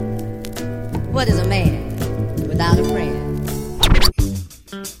 What is a man without a friend?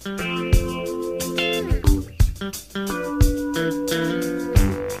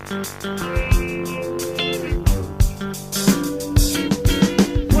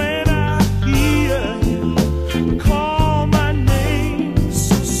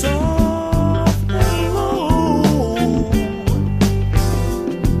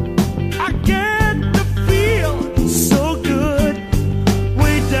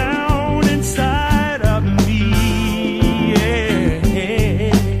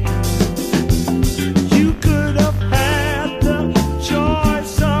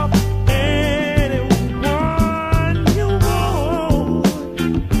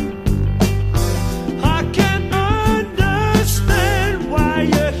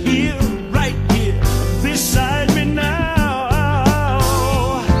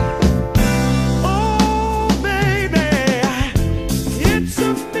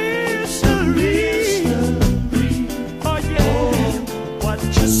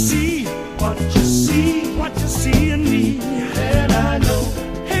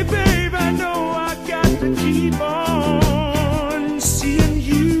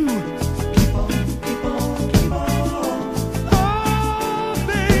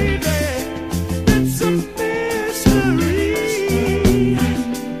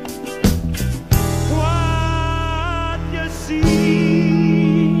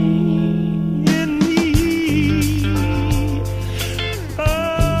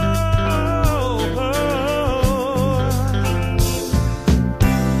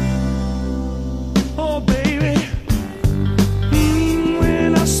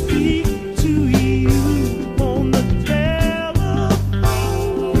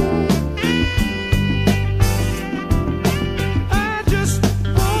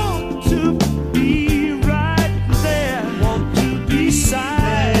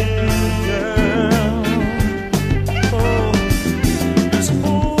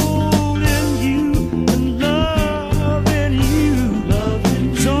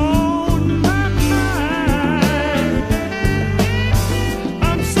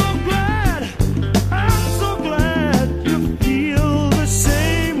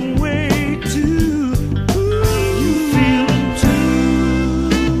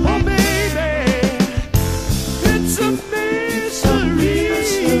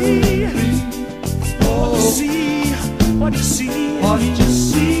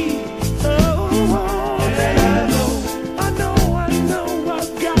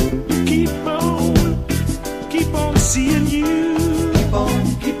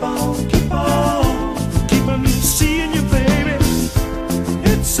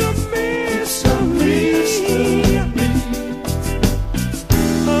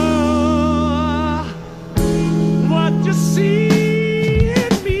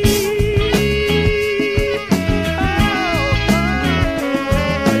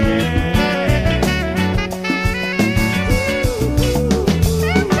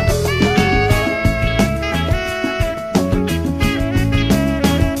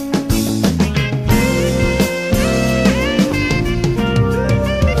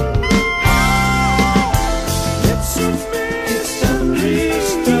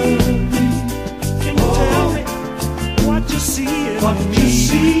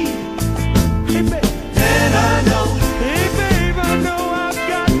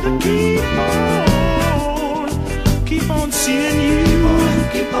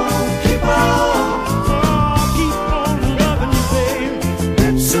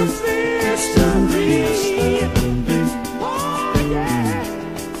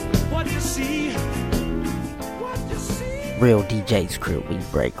 J's Crew, we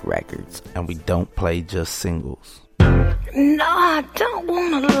break records. And we don't play just singles. No, I don't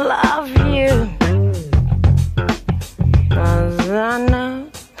wanna love you, 'cause I know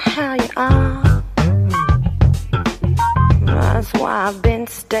how you are. That's why I've been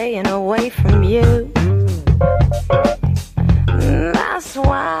staying away from you. That's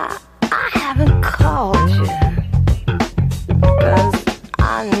why I haven't called you, 'cause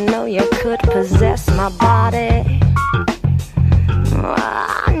I know you could possess my body.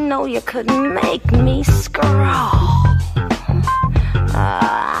 I know you could make me scrawl.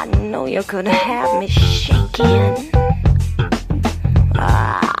 I know you could have me shaking.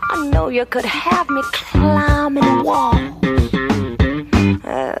 I know you could have me climbing walls.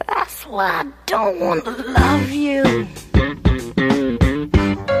 That's why I don't want to love you.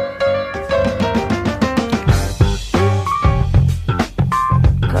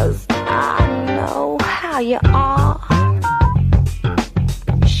 'Cause I know how you are.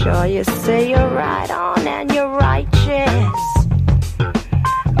 Sure, you say you're right on and you're righteous,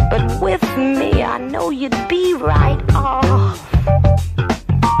 but with me I know you'd be right off.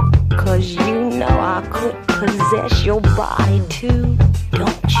 'Cause you know I could possess your body too,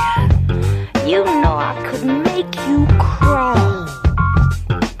 don't you? You know I could make you crawl.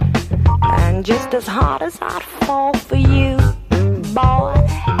 And just as hard as I'd fall for you, boy,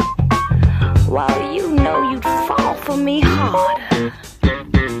 well, you know you'd fall for me harder.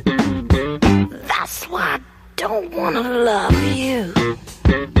 That's why I don't wanna love you.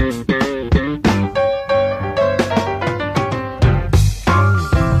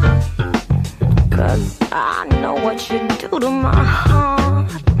 I know what you do to my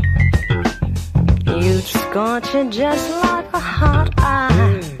heart. You'd scorch it just like a hot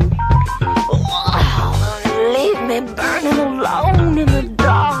iron. Leave me burning alone in the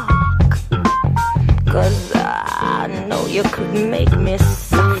dark. 'Cause I know you could make me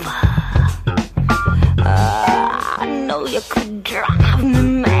suffer. I know you could drive me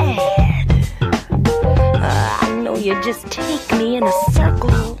mad. I know you just take me in a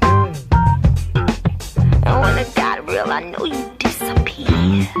circle. And when it got real, I know you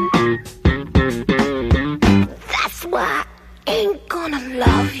disappear. That's why I ain't gonna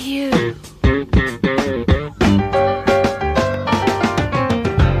love you.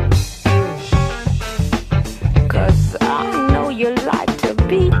 'Cause I know you like to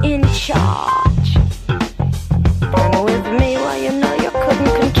be in charge. And with me, well, you know you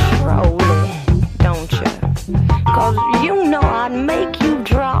couldn't control it, don't you? 'Cause you know I'd make you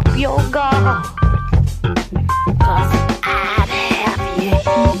drop your guard. 'Cause I'd have you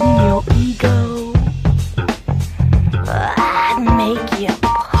eating your ego. I'd make you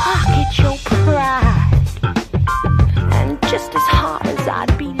pocket your pride. And just as hard as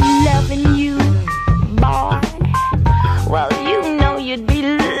I'd be loving you, boy, well, you know you'd be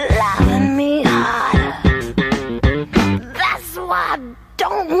loving me harder. That's why I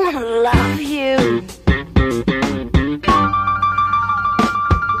don't wanna love you.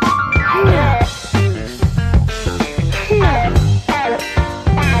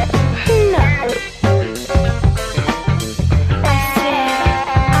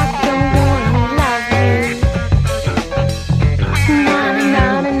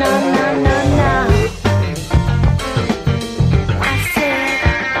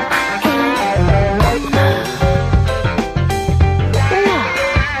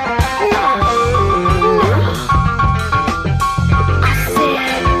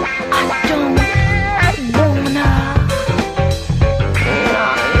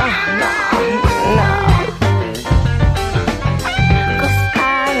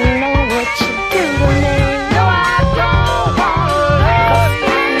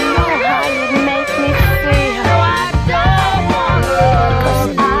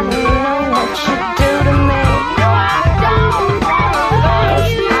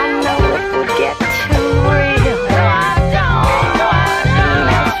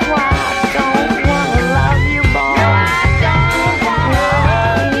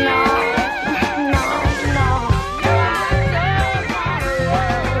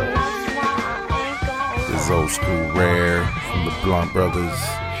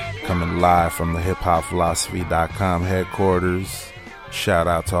 Live from the hiphopphilosophy.com headquarters. Shout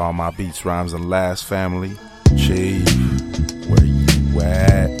out to all my Beats, Rhymes, and Laughs family. Chief, where you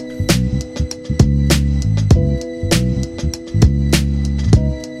at?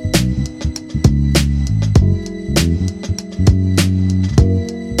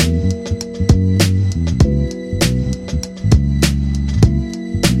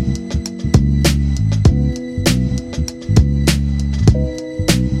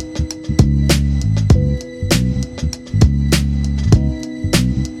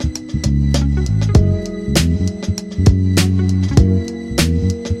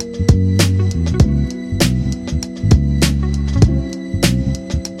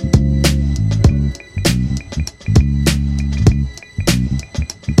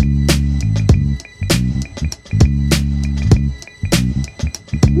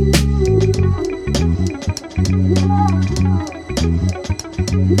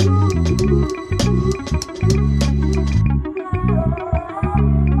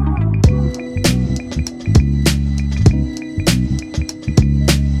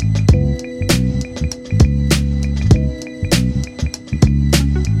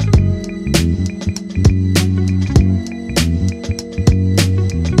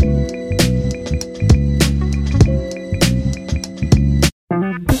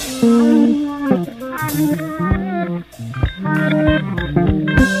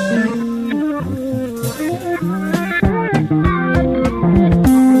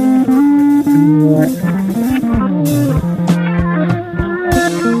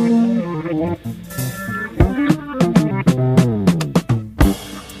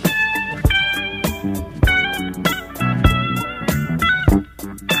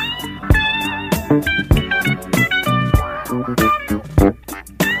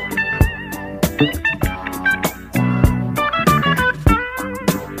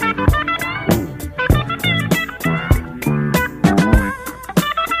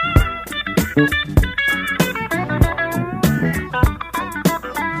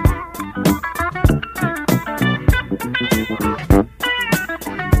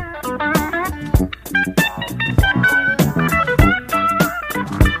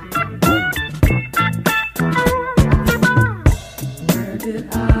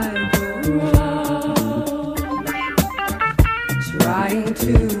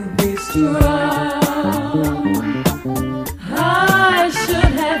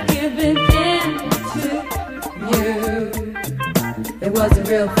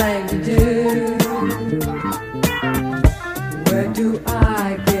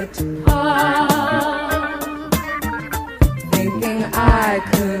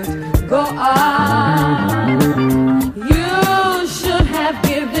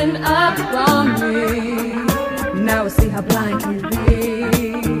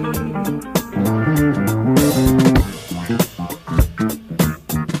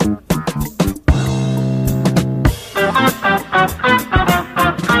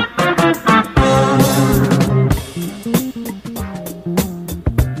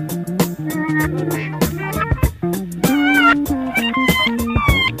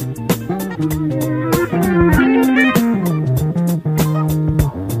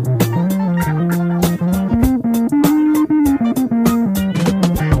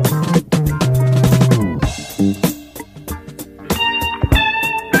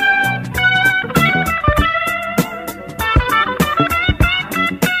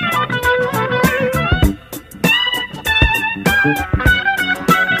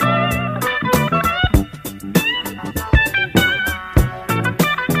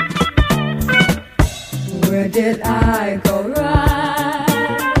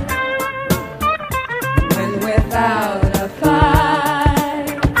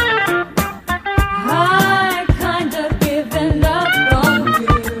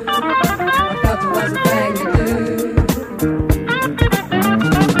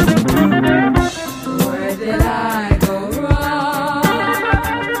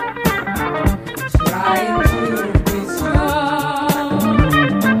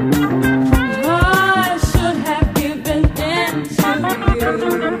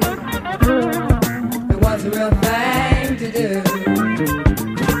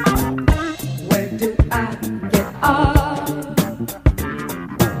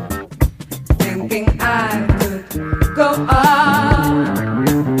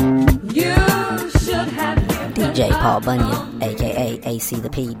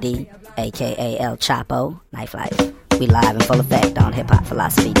 aka El Chapo, Knife Life. We live in full effect on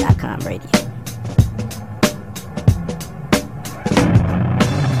hiphopphilosophy.com radio.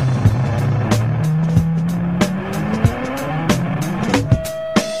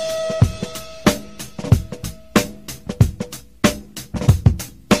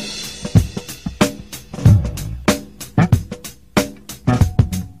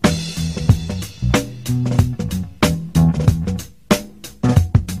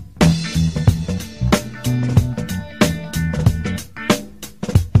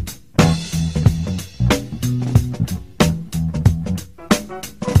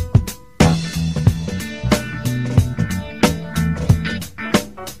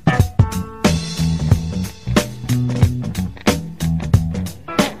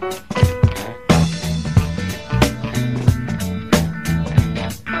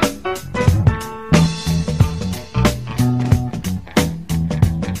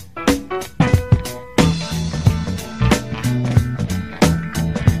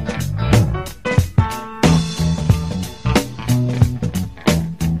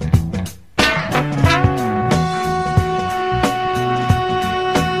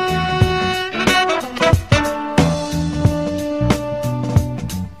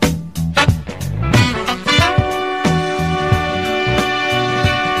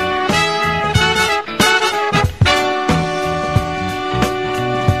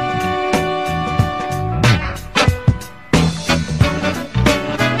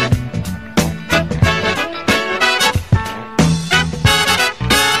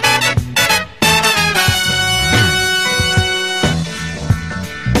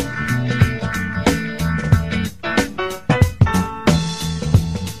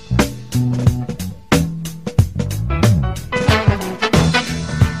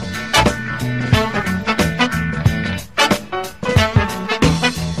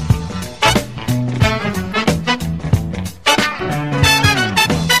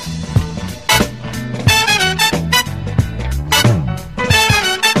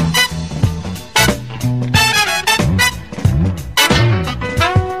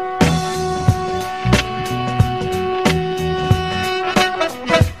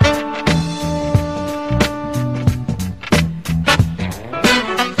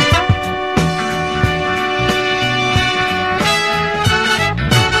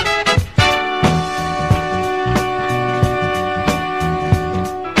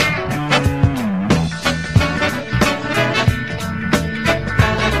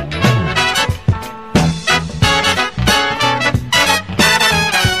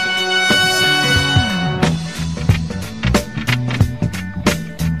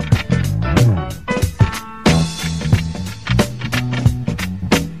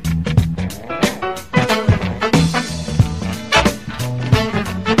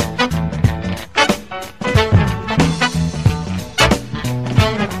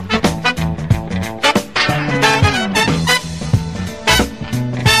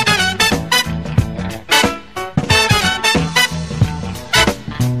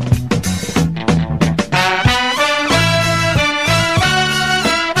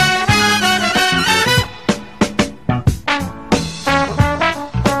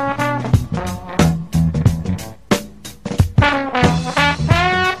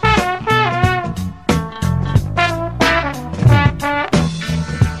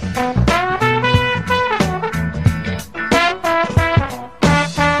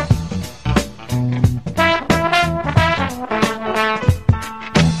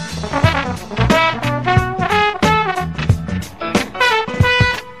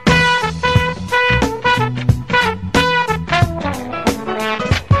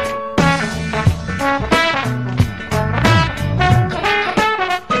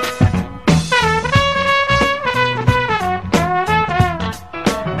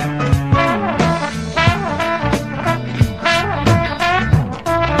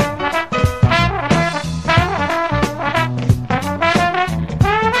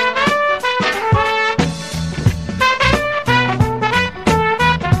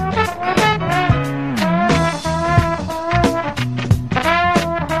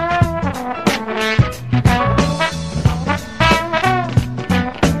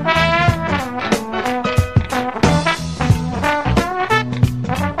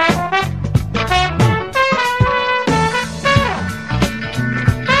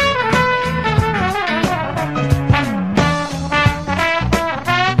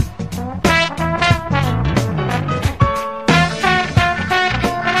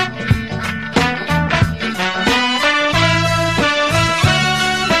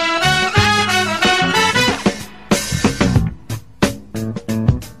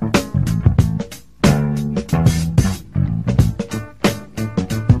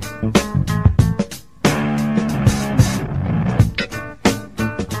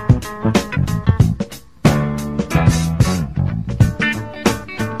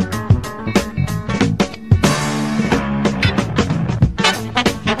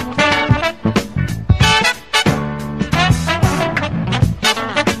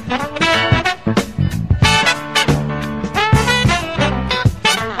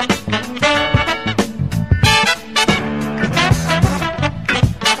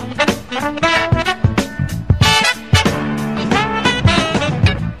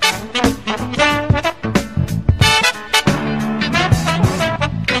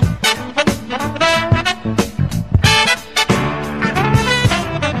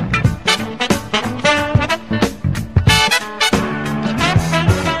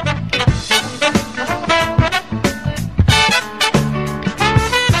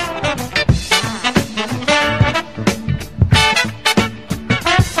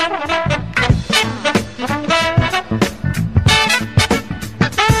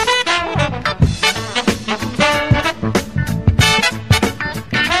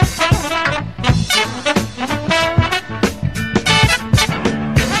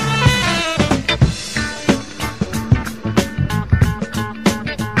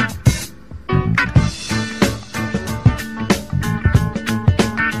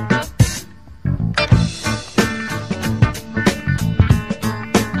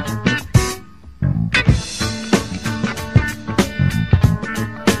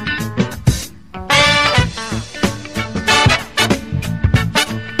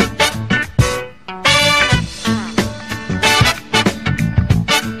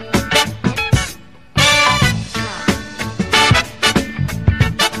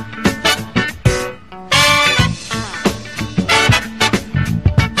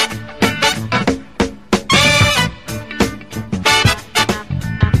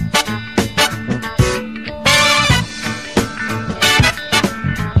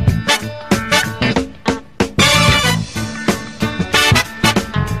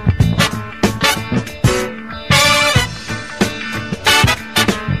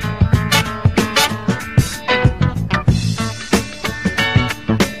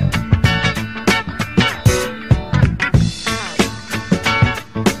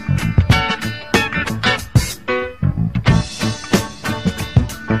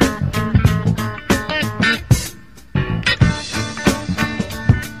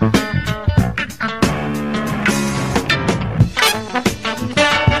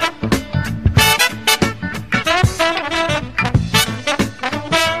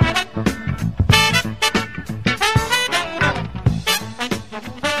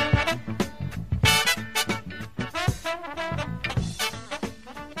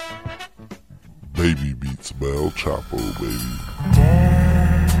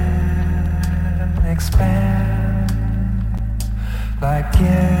 Expand like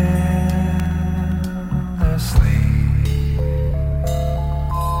endlessly.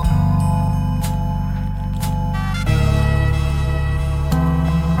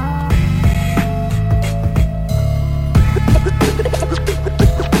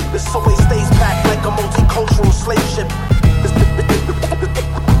 This always stays packed like a multicultural slave ship.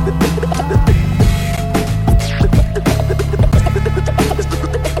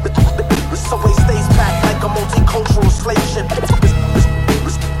 This always stays packed like a multicultural slave ship.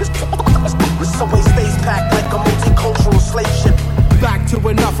 This always stays packed like a multicultural slave ship. Back to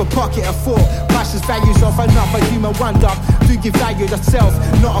another pocket of thought. Precious values of another human wonder. Do you value yourself?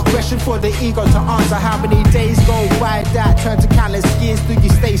 Not a question for the ego to answer. How many days go by that turn to countless years? Do you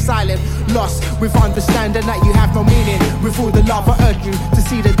stay silent? Lost with understanding that you have no meaning. With all the love I urge you to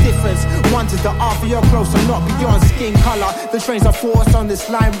see the difference. Wonder the after you're close or not beyond skin color. The trains are forced on this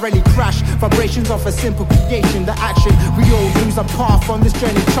line really crash. Vibrations of a simple creation. The action we all lose a path on this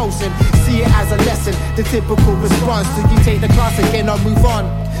journey chosen. See it as a lesson. The typical response. Do you take the class again or move on?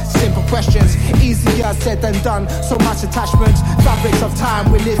 Simple questions, easier said than done. So much attachment, fabrics of time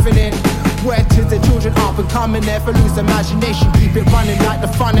we're living in. Where to the children up and coming, never lose imagination. Keep it running like the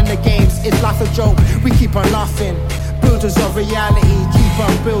fun in the games. It's life a joke, we keep on laughing. Builders of reality, keep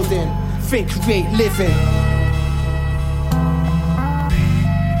on building. Think, create, living.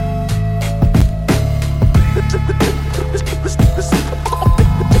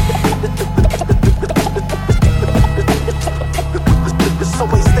 This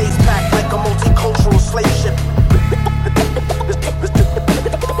always stays packed like a multicultural slave ship.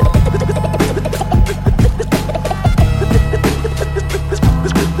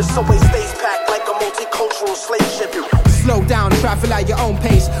 This always stays packed like a multicultural slave ship. Slow down, travel at your own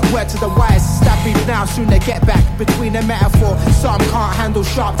pace. Word to the wise, stab me now, soon they get back. Between a metaphor, some can't handle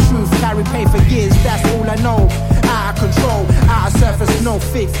sharp truth. Carry pain for years, that's all I know. Out of control, out of surface, no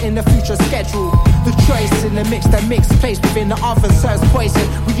fix in the future schedule. The choice in the mix, that mix placed within the oven serves poison.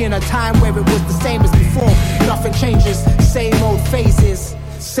 We in a time where it was the same as before. Nothing changes, same old phases,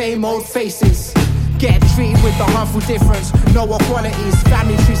 same old faces. Get treated with a harmful difference. No equalities,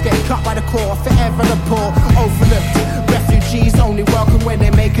 family trees get cut by the core. Forever the poor, overlooked. Refugees only welcome when they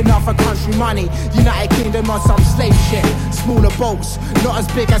make another country money. United Kingdom on some slave ship. Smaller boats, not as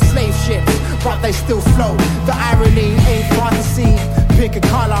big as slave ships, but they still float. The irony ain't far to see. Pick a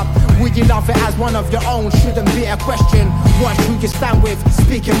colour, would you love it as one of your own? Shouldn't be a question. Watch who you stand with,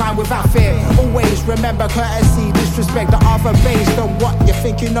 speak your mind without fear. Always remember courtesy, disrespect the other based on what you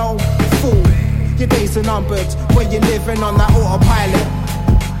think you know. Fool. Your days are numbered when you're living on that autopilot.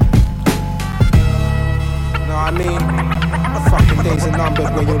 Know what I mean? The fucking days are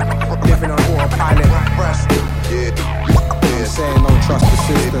numbered when you're living on autopilot. I'm saying don't trust the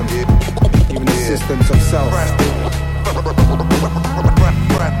system, even the systems of self.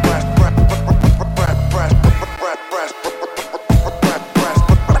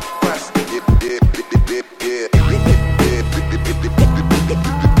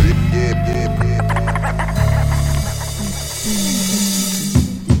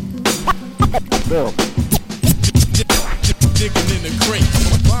 Digging in the crate.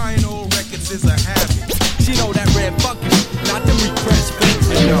 Buying old records is a habit. She know that red fuck you, not the repressed fake.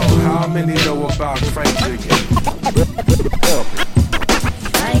 Yo, how many know about crate digging?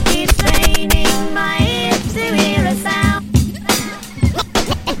 I keep straining my ears to hear a sound.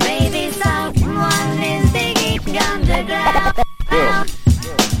 Maybe someone is digging underground.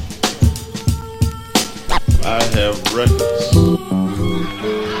 I have records.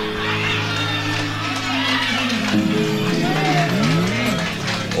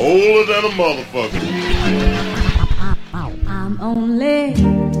 Older than a motherfucker. I'm only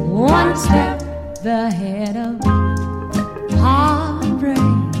one step ahead of heartbreak,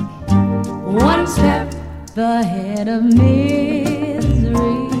 one step ahead of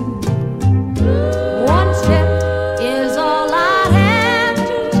misery. One step is all I have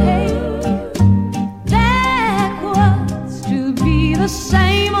to take backwards to be the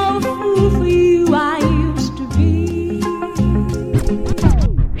same old fool for you I used to be.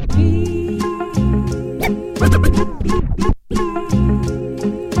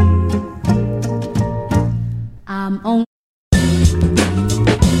 I'm on.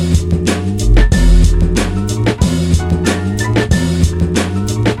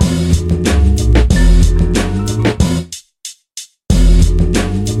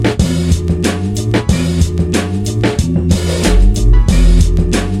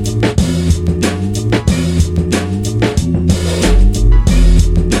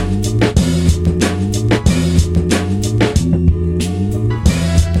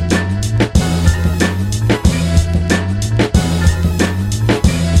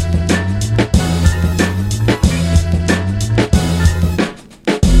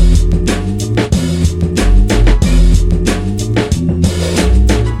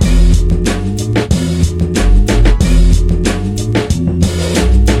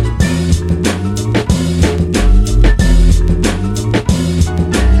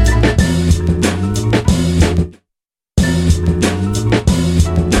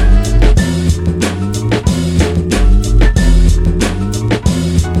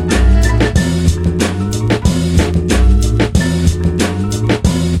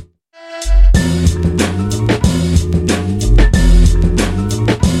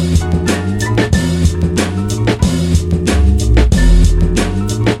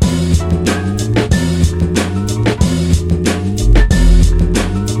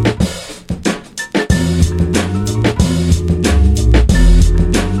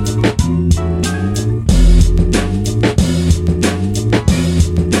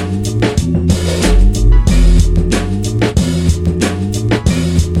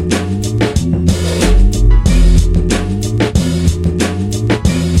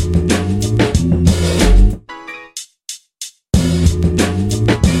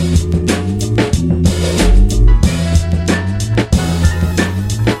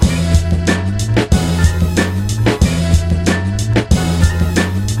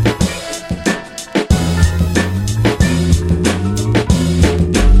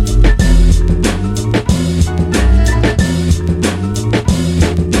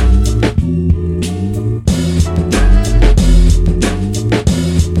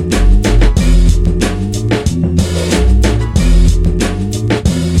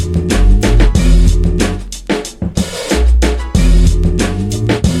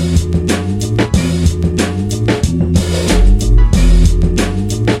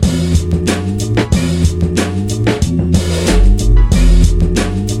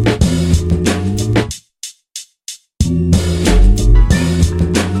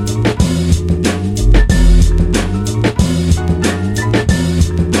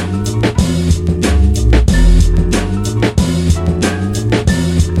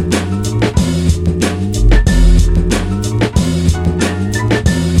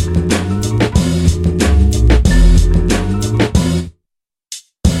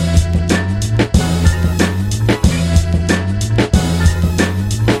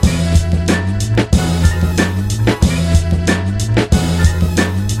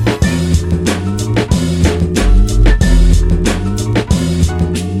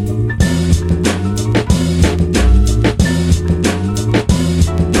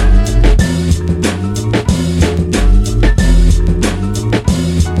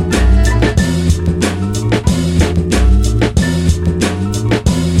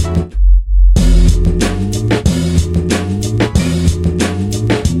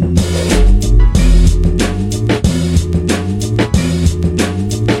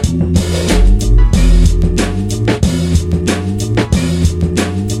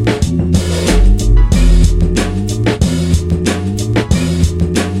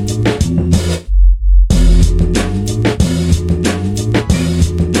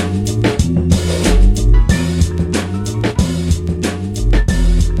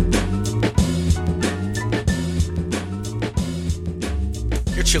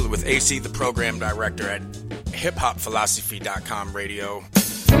 chilling with AC, the program director at hiphopphilosophy.com radio.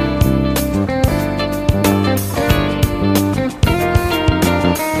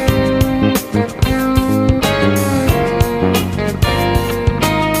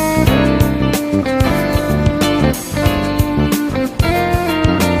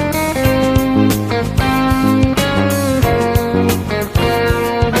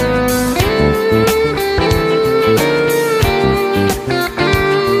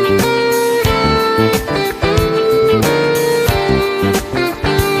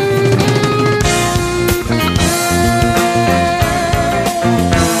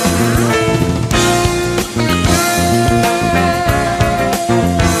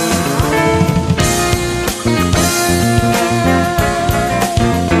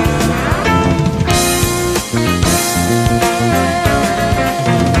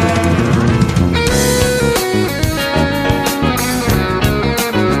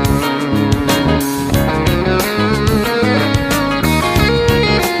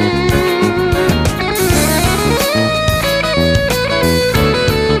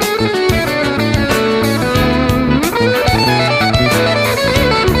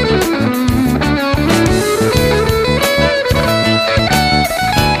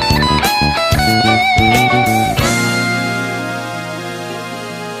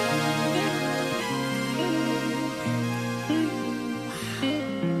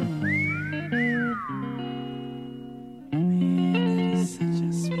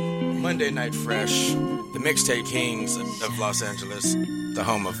 Mixtape Kings of Los Angeles, the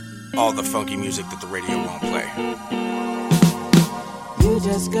home of all the funky music that the radio won't play. You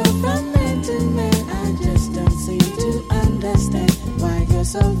just go from man to man. I just don't seem to understand why you're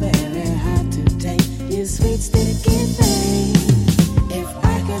so very hard to take. You sweet sticky thing. If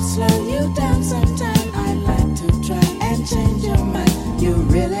I could slow you down sometime, I'd like to try and change your mind. You're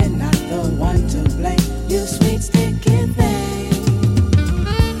really not the one to blame. You sweet sticky thing.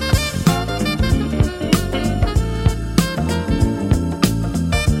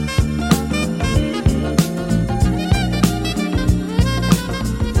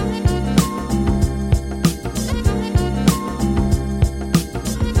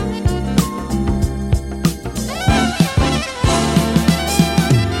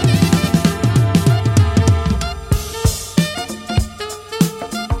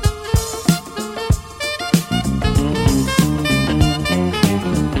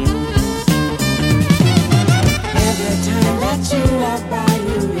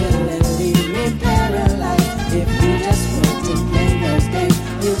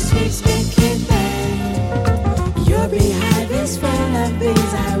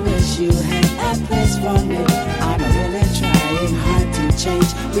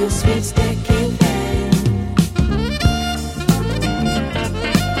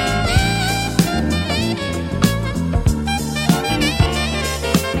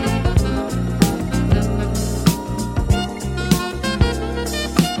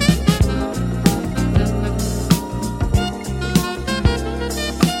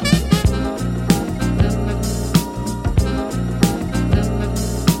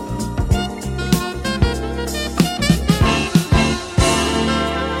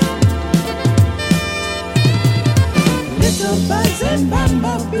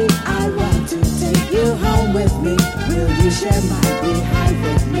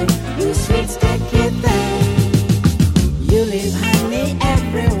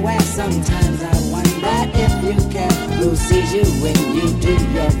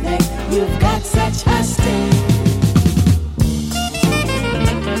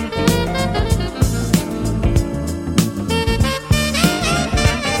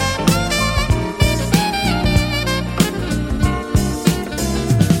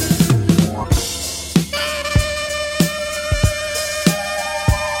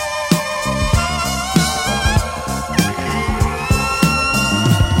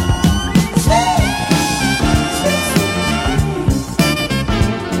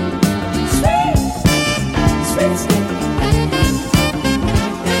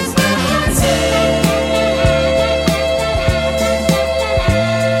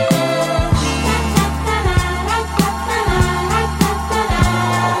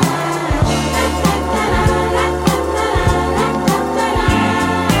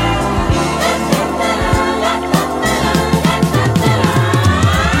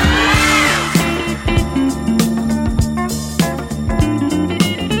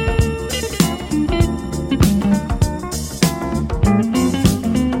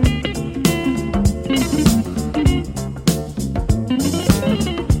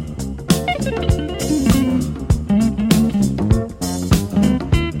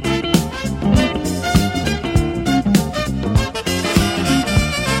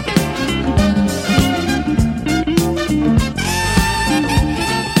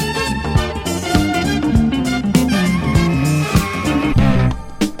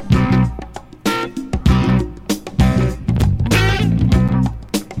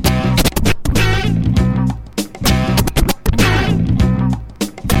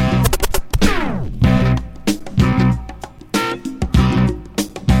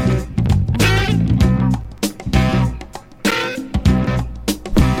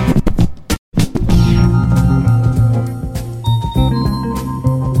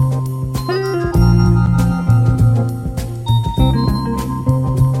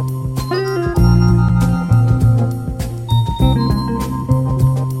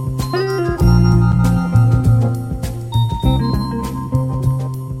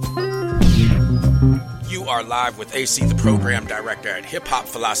 are live with AC, the program director at Hip Hop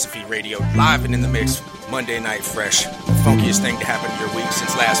Philosophy Radio, live and in the mix, Monday Night Fresh. The funkiest thing to happen to your week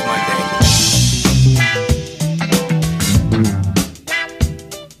since last Monday.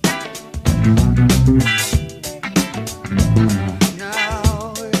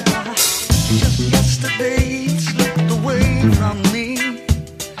 Just yesterday it slipped away from me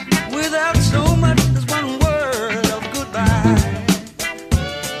without so much as one word of goodbye.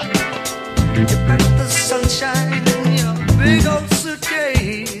 You packed the sunshine in your big old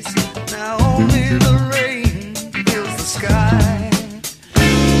suitcase. Now only the rain fills the sky.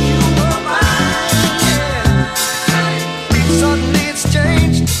 You were mine, yeah. Suddenly it's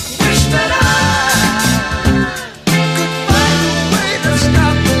changed. Wish that I could find a way to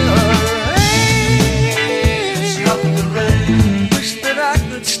stop the rain. Stop the rain. Wish that I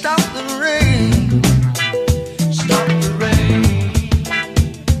could stop the rain. Stop the rain.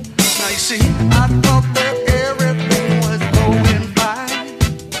 Now you see, I thought that everything was going fine,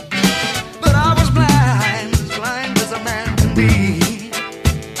 but I was blind as a man can be.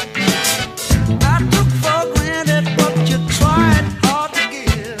 I took for granted what you tried hard to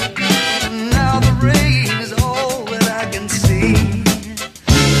give, and now the rain is all that I can see.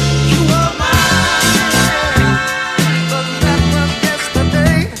 You were mine, but that was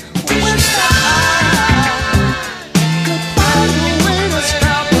yesterday. Wish that I could find a way to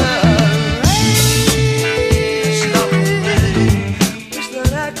stop the rain. Stop the rain. Wish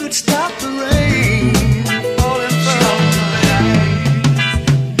that I could stop the rain falling from my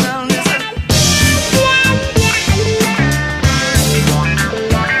eyes. Now listen.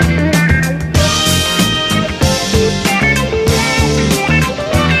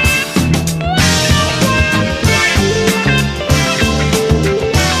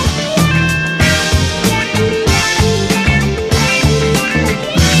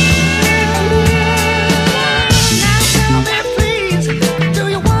 Tell me please, do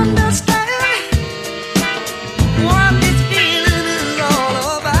you understand what this feeling is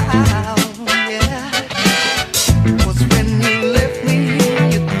all about? Yeah, was when you left me,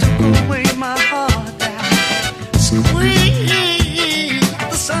 you took away my heart now, squeezed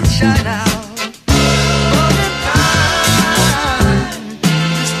the sunshine out. But in time,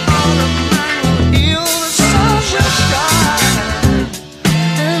 this heart of mine will heal, the sun will shine,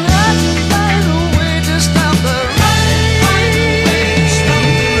 and I can find a way to stop the rain. Stop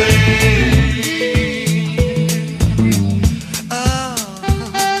the rain.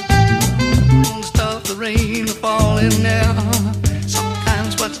 Oh, stop the rain falling now.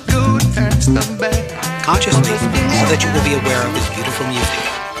 Sometimes what's good turns to bad. Consciously, all that you will be aware of is beautiful music.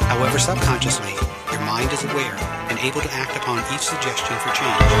 However, subconsciously, your mind is aware and able to act upon each suggestion for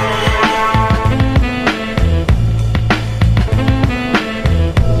change.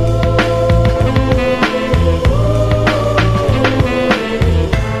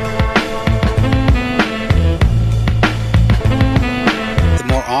 The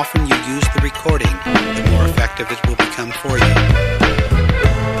more often you use the recording, the more effective it will become for you.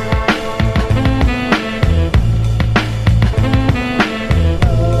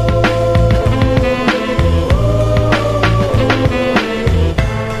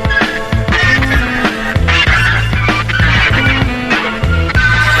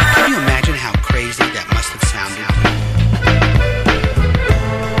 Can you imagine how crazy that must have sounded?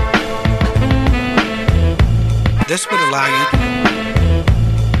 This would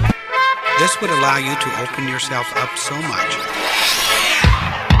allow you to open yourself up so much.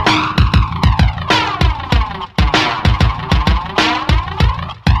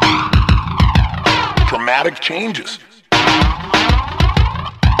 Dramatic changes.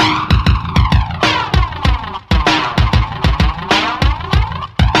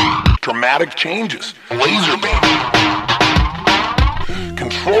 Dramatic changes. Laser beam.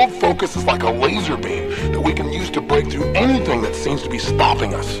 Controlled focus is like a laser beam that we can use to break through anything that seems to be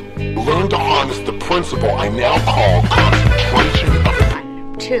stopping us. Learn to harness the principle I now call concentration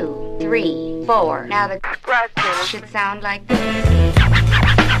of 2, 3, 4. Now the should sound like this.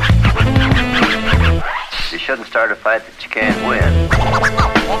 You shouldn't start a fight that you can't win.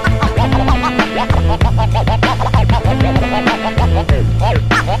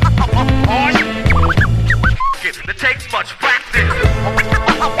 It takes much practice.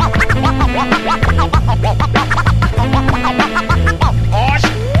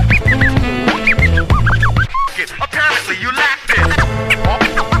 Apparently you lack this.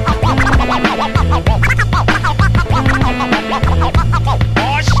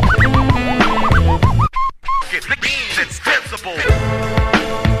 It's sensible.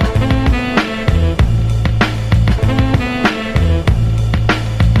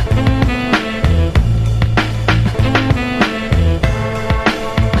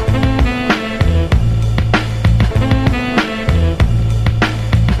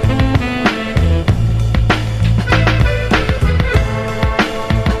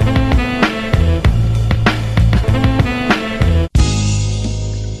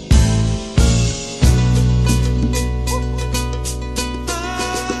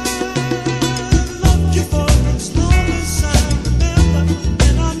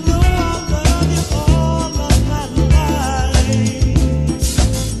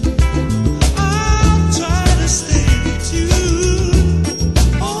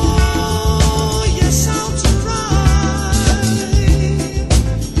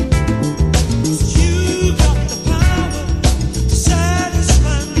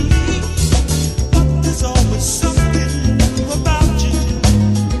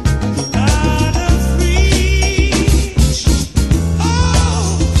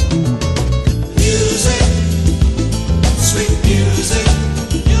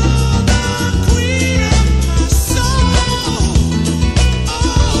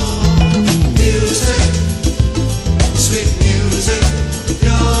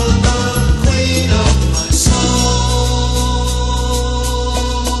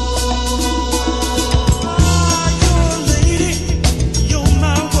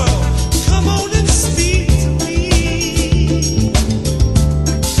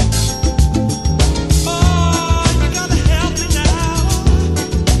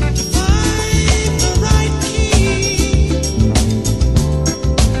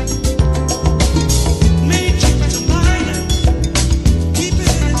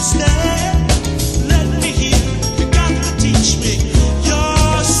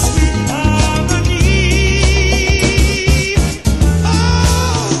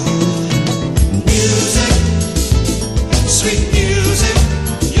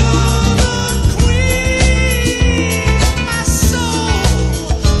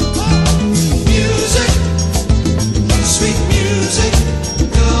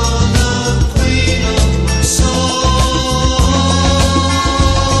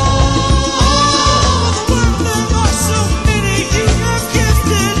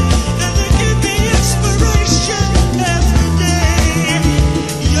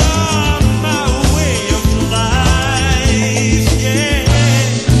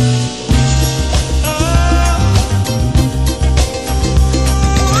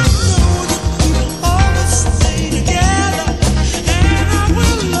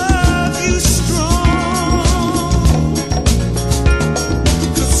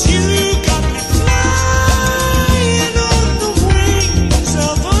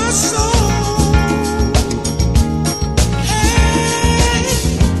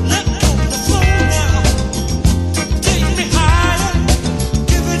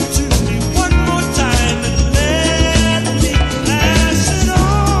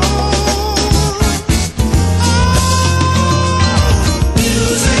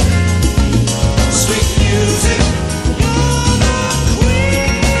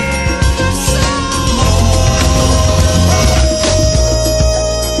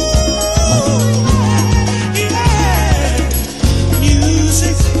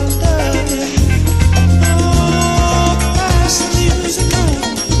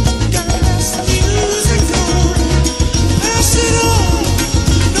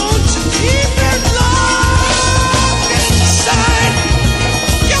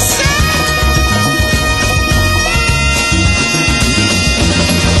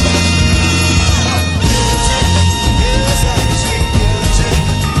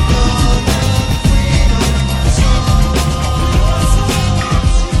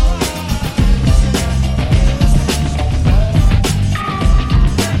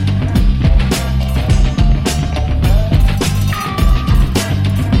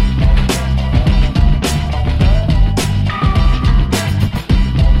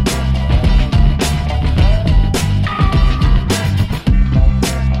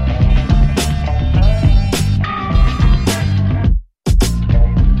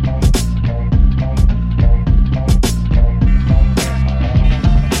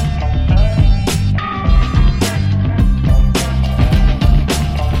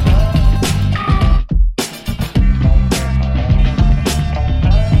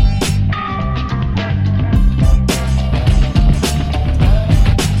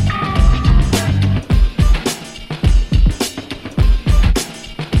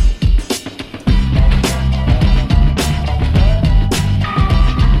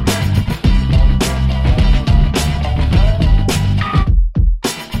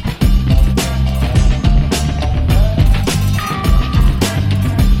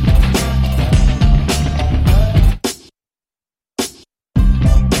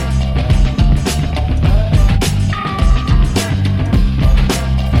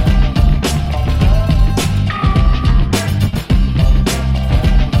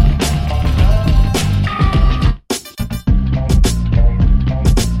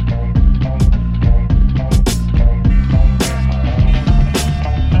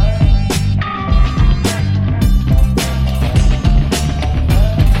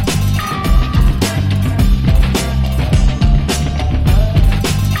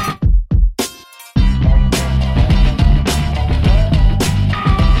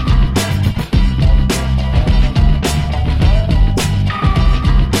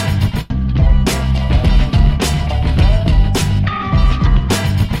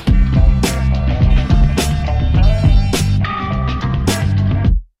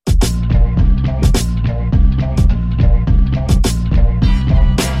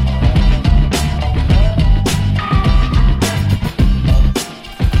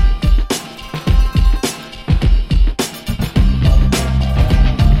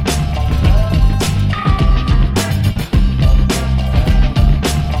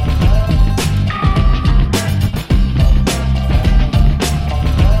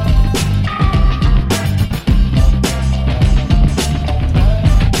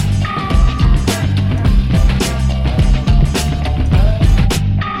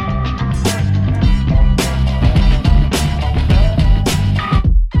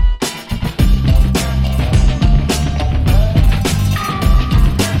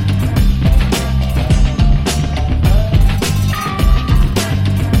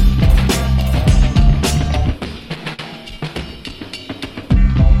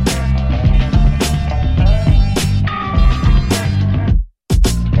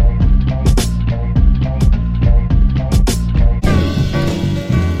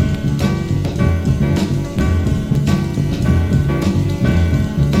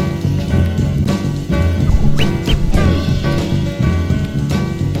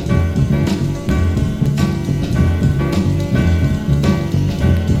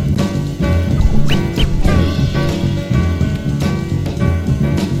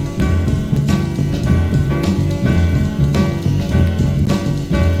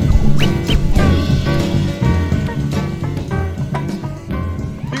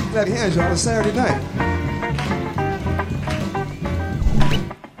 Glad to hear y'all. It's Saturday night.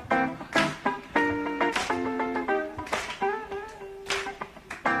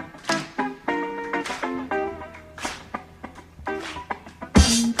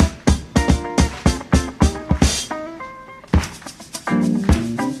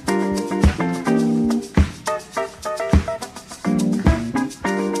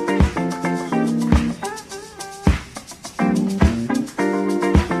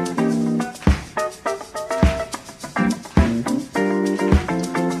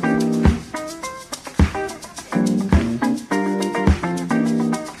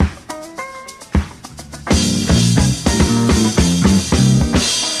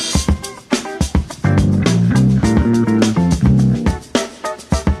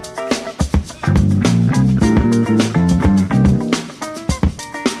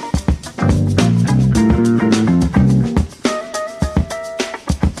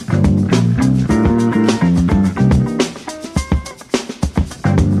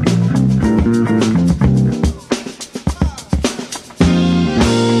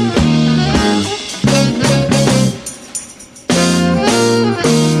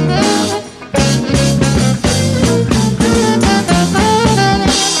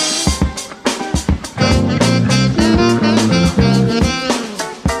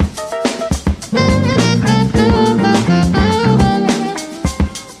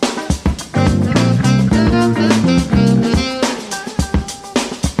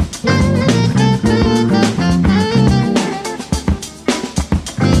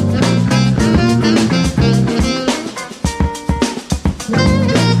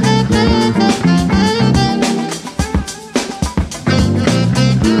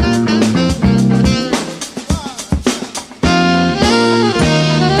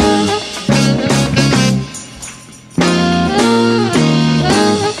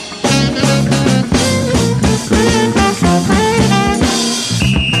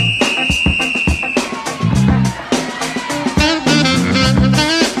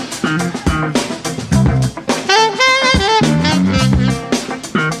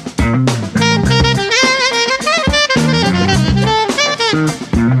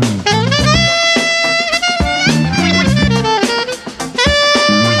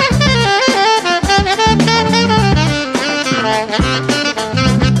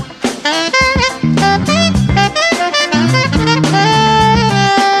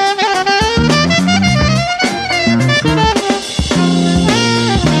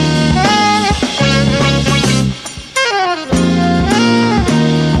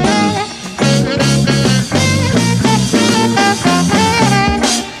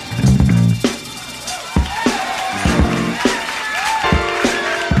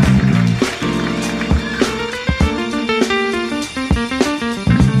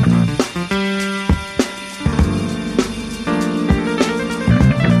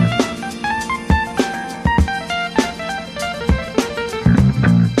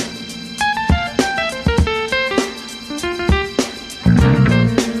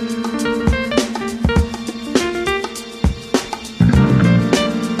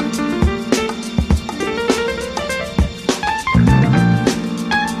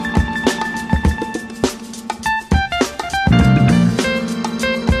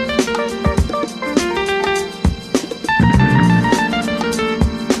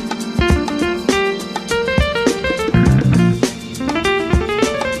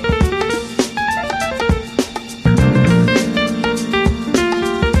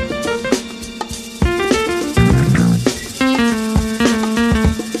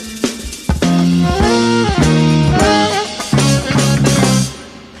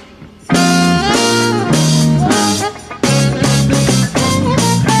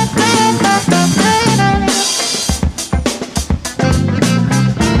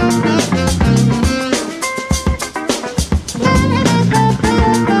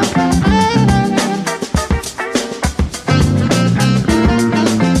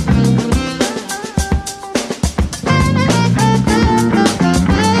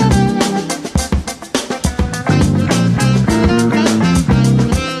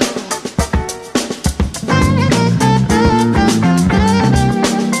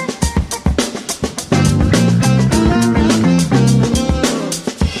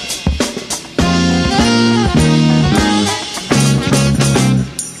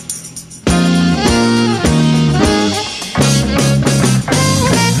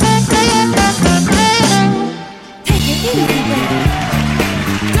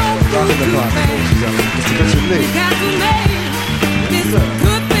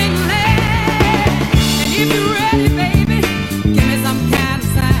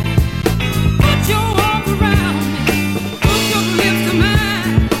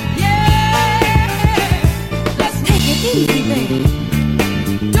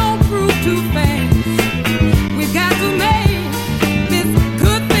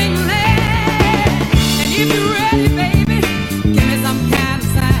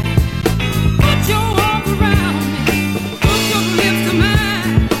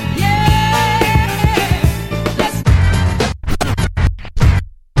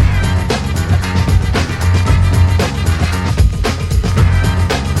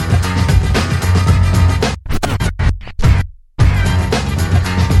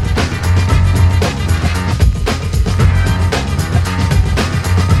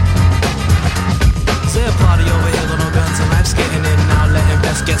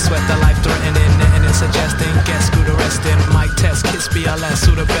 sweat the life-threatening, knitting and suggesting. Guess screw the rest in. Mic test, kiss BLS,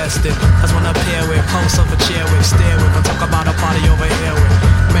 who the best in. That's when I pair with, post over chair with, stare with. I talk about a party over here with.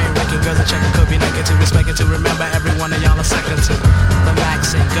 Main ranking girls are checking, could be negative, respecting to remember every one of y'all a second to. The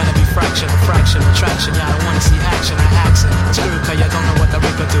maxing, gonna be fraction, attraction. Y'all don't wanna see action, accent. Screw, cause you don't know what the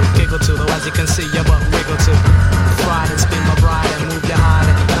wriggle do. Giggle to, though as you can see, your butt wiggle to. Fried and spin my bride and move your hide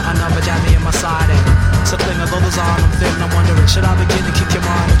and another jam me in my side and. So cling of those on, I'm thin, I'm wondering, should I begin to kick your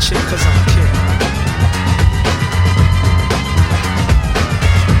mind and chick, cause I'm a kid.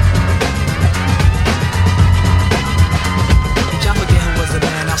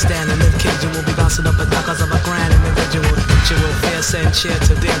 Outstanding, live kids, you will be bouncing up a duck cause of a grand individual. Ritual, fierce and cheer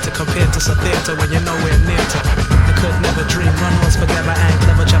to dare to compare to some theater when you're nowhere near to. I could never dream, run horse forever and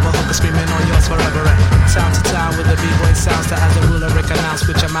clever travel hooker screaming on yours forever and sound to town with the b-boy sounds to as the ruler Rick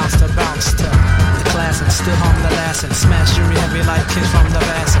announced which amounts to bounce to the class and still home the last and smash jewelry heavy like kids from the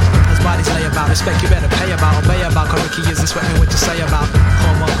vast. As bodies lay about, respect you better pay about, obey about, cause Ricky isn't sweating what you say about.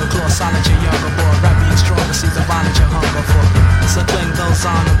 Homework, claw, solid, your younger boy, rap being stronger, sees the violence you're hunger for. So cling goes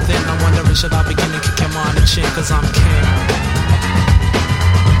on, I'm thin, I'm wondering should I begin to kick him on the chin, cause I'm king.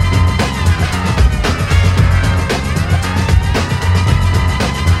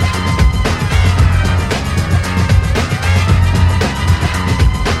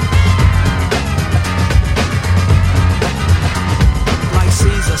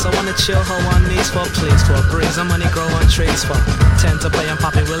 So I wanna chill her on knees for please for a breeze and money grow on trees for tend to play and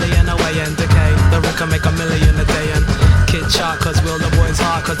popping Willie and away and decay. The Rick can make $1 million a day and kid chart cause will the boys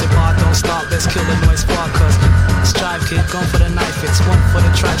hard cause the bar don't stop, let's kill the noise spark cause strive kid, gone for the knife it's one for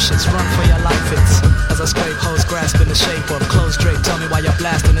the trash shits, run for your life it's as I scrape hoes grasping the shape of closed drape, tell me why you're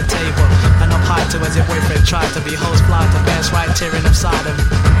blasting the table and up high to as your boyfriend tried to be hoes fly to bands right tearing upside of me.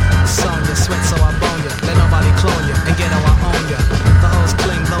 Song you sweat so I bone you, let nobody clone you and get how I own you. The hoes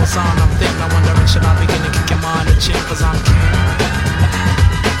cling those on, I'm thinking, I'm wondering should I begin to kick him on the chin cause I'm king.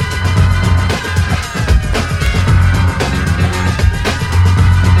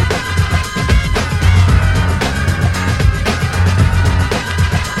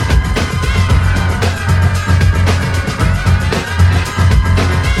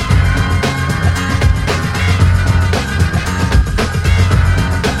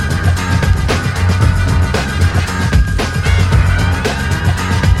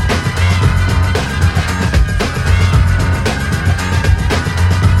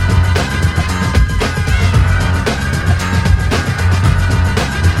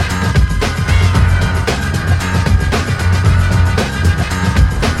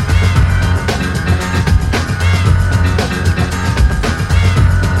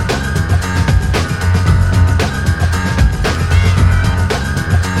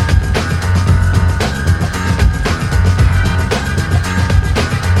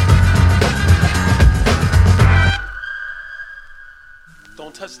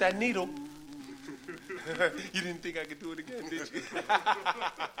 That needle. You didn't think I could do it again, did you?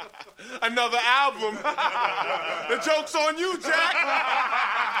 Another album. The joke's on you, Jack.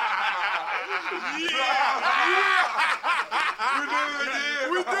 Yeah.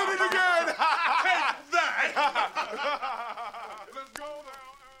 We did it again. Take that.